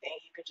anything.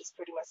 You could just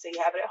pretty much say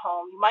you have it at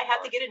home. You might have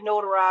to right. get it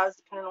notarized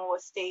depending on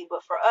what state,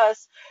 but for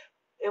us,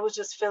 it was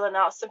just filling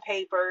out some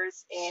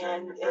papers Send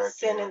and, it and back in.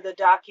 sending the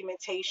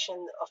documentation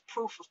of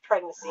proof of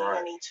pregnancy. You're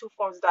Right. gonna need two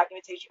forms of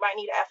documentation. You might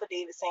need an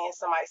affidavit saying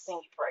somebody's seen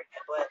you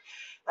pregnant, but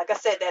like I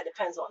said, that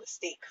depends on the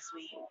state because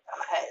we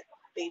had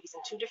babies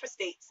in two different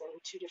states and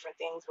two different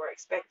things were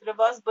expected of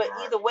us. But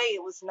Right. either way,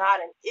 it was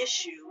not an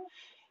issue,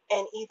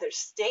 in either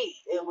state.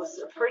 It was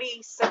a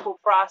pretty simple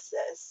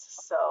process.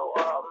 So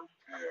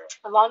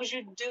as long as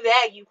you do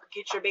that, you could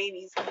get your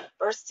baby's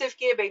birth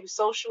certificate, baby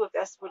social, if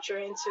that's what you're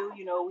into.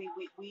 You know,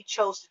 we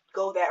chose to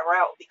go that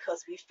route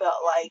because we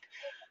felt like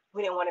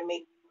we didn't want to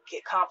make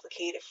it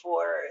complicated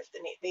for if the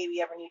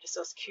baby ever needed a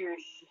social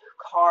security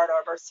card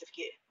or a birth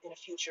certificate in the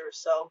future.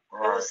 So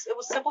it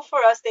was simple for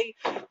us. They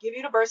give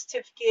you the birth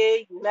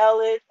certificate, you mail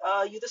it,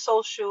 you the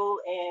social,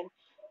 and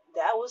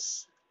that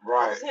was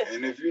Right. that was it.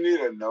 And if you need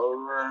a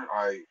notary,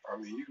 like, I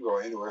mean, you can go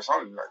anywhere. It's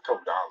only like a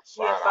couple dollars,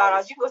 Yeah,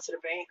 $5. You can go to the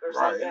bank or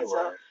something. Anywhere.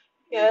 So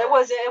yeah,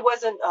 it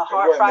wasn't a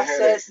hard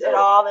process at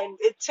all, and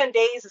 10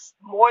 days is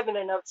more than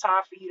enough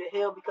time for you to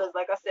heal because,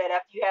 like I said,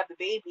 after you have the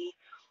baby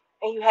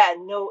and you had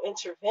no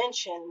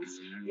interventions,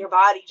 your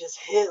body just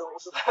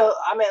heals.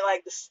 I mean,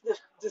 like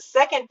the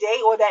second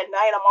day or that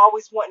night, I'm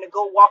always wanting to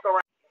go walk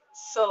around.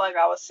 So, like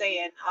I was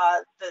saying,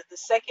 the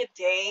second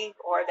day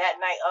or that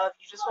night of,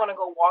 you just want to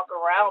go walk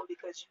around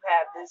because you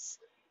have this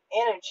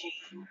energy,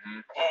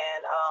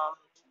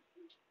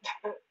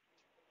 and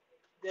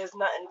there's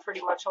nothing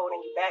pretty much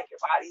holding you back. Your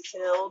body's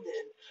healed,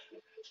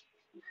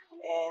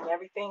 and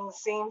everything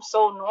seems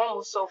so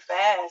normal so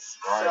fast.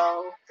 Right.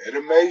 So it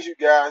amazes you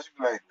guys.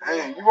 You be like,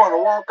 dang, you want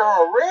to walk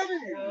already?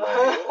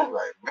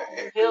 Like,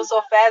 man, you heal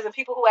so fast, and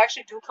people who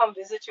actually do come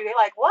visit you, they're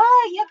like, "What?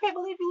 I can't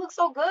believe you look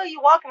so good. You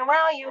walking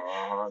around,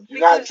 you're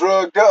not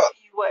drugged up.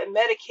 You weren't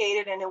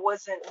medicated, and it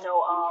wasn't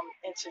no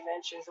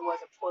interventions. It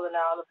wasn't pulling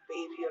out of the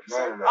baby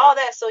or all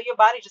that. So your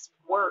body just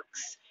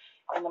works."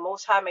 And the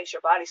Most High makes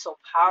your body so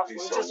powerful.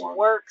 It just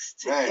works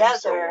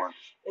together.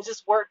 It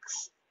just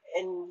works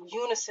in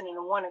unison in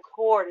one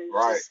accord. It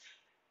just,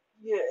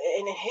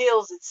 and it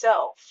heals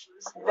itself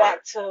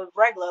back to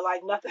regular,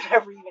 like nothing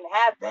ever even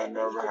happened.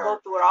 You can go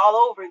through it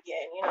all over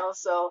again, you know.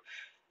 So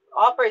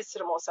all praise to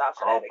the Most High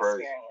for that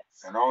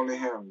experience. And only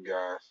Him,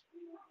 guys.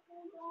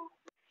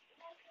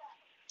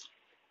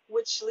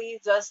 Which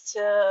leads us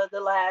to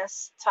the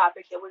last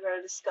topic that we're going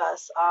to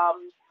discuss.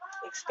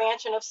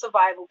 Expansion of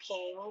Survival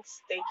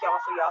Kings. Thank y'all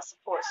for y'all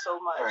support so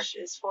much.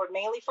 It's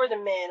mainly for the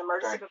men,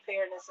 emergency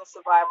preparedness and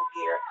survival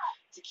gear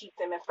to keep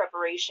them in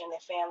preparation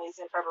and families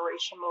in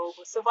preparation mode.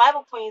 With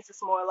Survival Queens,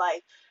 it's more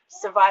like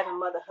surviving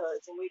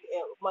motherhood, and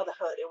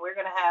we're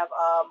going to have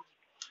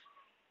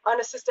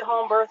unassisted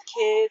home birth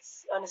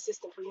kits,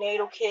 unassisted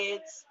prenatal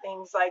kits,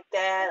 things like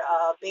that,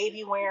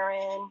 baby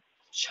wearing,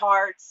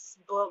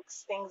 charts,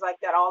 books, things like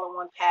that, all in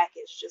one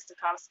package, just to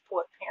kind of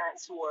support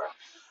parents who are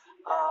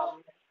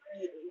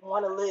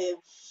want to live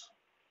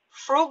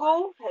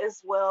frugal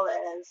as well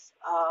as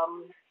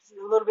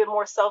a little bit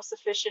more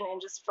self-sufficient and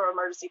just for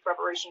emergency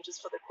preparation,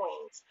 just for the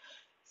queens.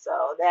 So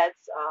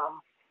that's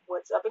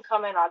what's up and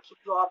coming. I'll keep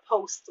you all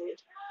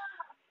posted.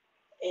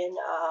 And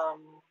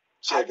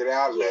check it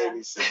out,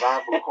 ladies.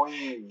 Survival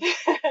Queens.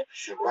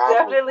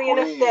 Definitely in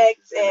effect,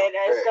 and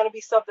it's going to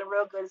be something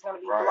real good. It's going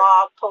to be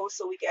blog posts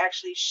so we can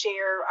actually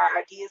share our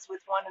ideas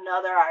with one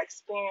another, our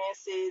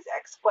experiences,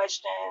 ask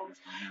questions.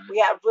 We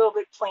have real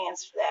big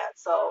plans for that.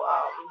 So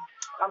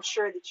I'm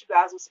sure that you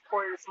guys will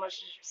support it as much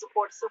as you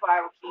support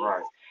Survival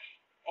Queens.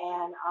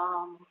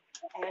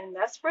 And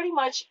that's pretty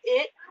much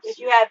it. If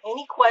you have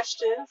any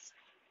questions,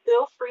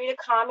 feel free to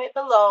comment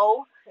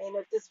below. And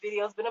if this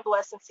video has been a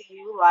blessing to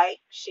you, like,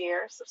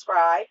 share,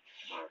 subscribe.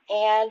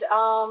 And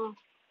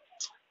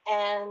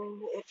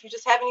if you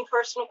just have any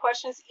personal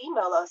questions,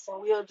 email us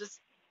and we'll just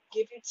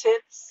give you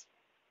tips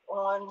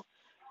on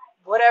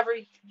whatever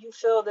you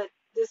feel that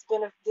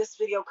this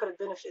video could have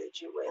benefited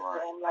you with.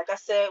 And like I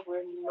said,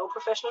 we're no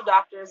professional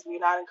doctors. We're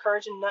not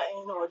encouraging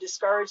nothing or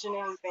discouraging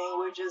anything.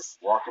 We're just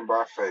walking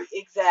by faith.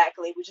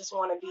 Exactly. We just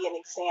want to be an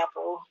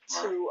example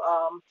to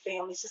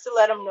families, just to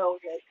let them know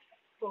that,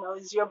 you know,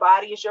 it's your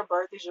body, it's your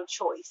birth, it's your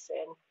choice.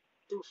 And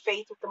through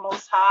faith with the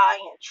Most High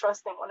and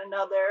trust in one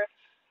another,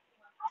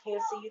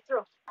 He'll see you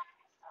through.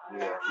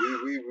 Yeah,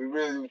 we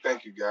really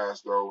thank you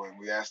guys, though, and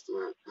we ask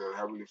the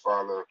Heavenly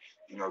Father,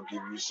 you know,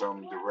 give you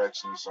some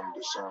direction, some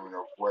discernment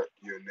of what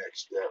your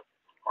next step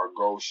or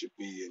goal should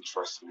be in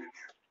trusting in Him.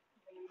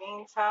 In the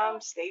meantime,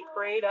 stay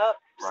prayed up,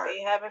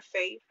 stay having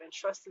faith, and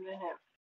trusting in Him.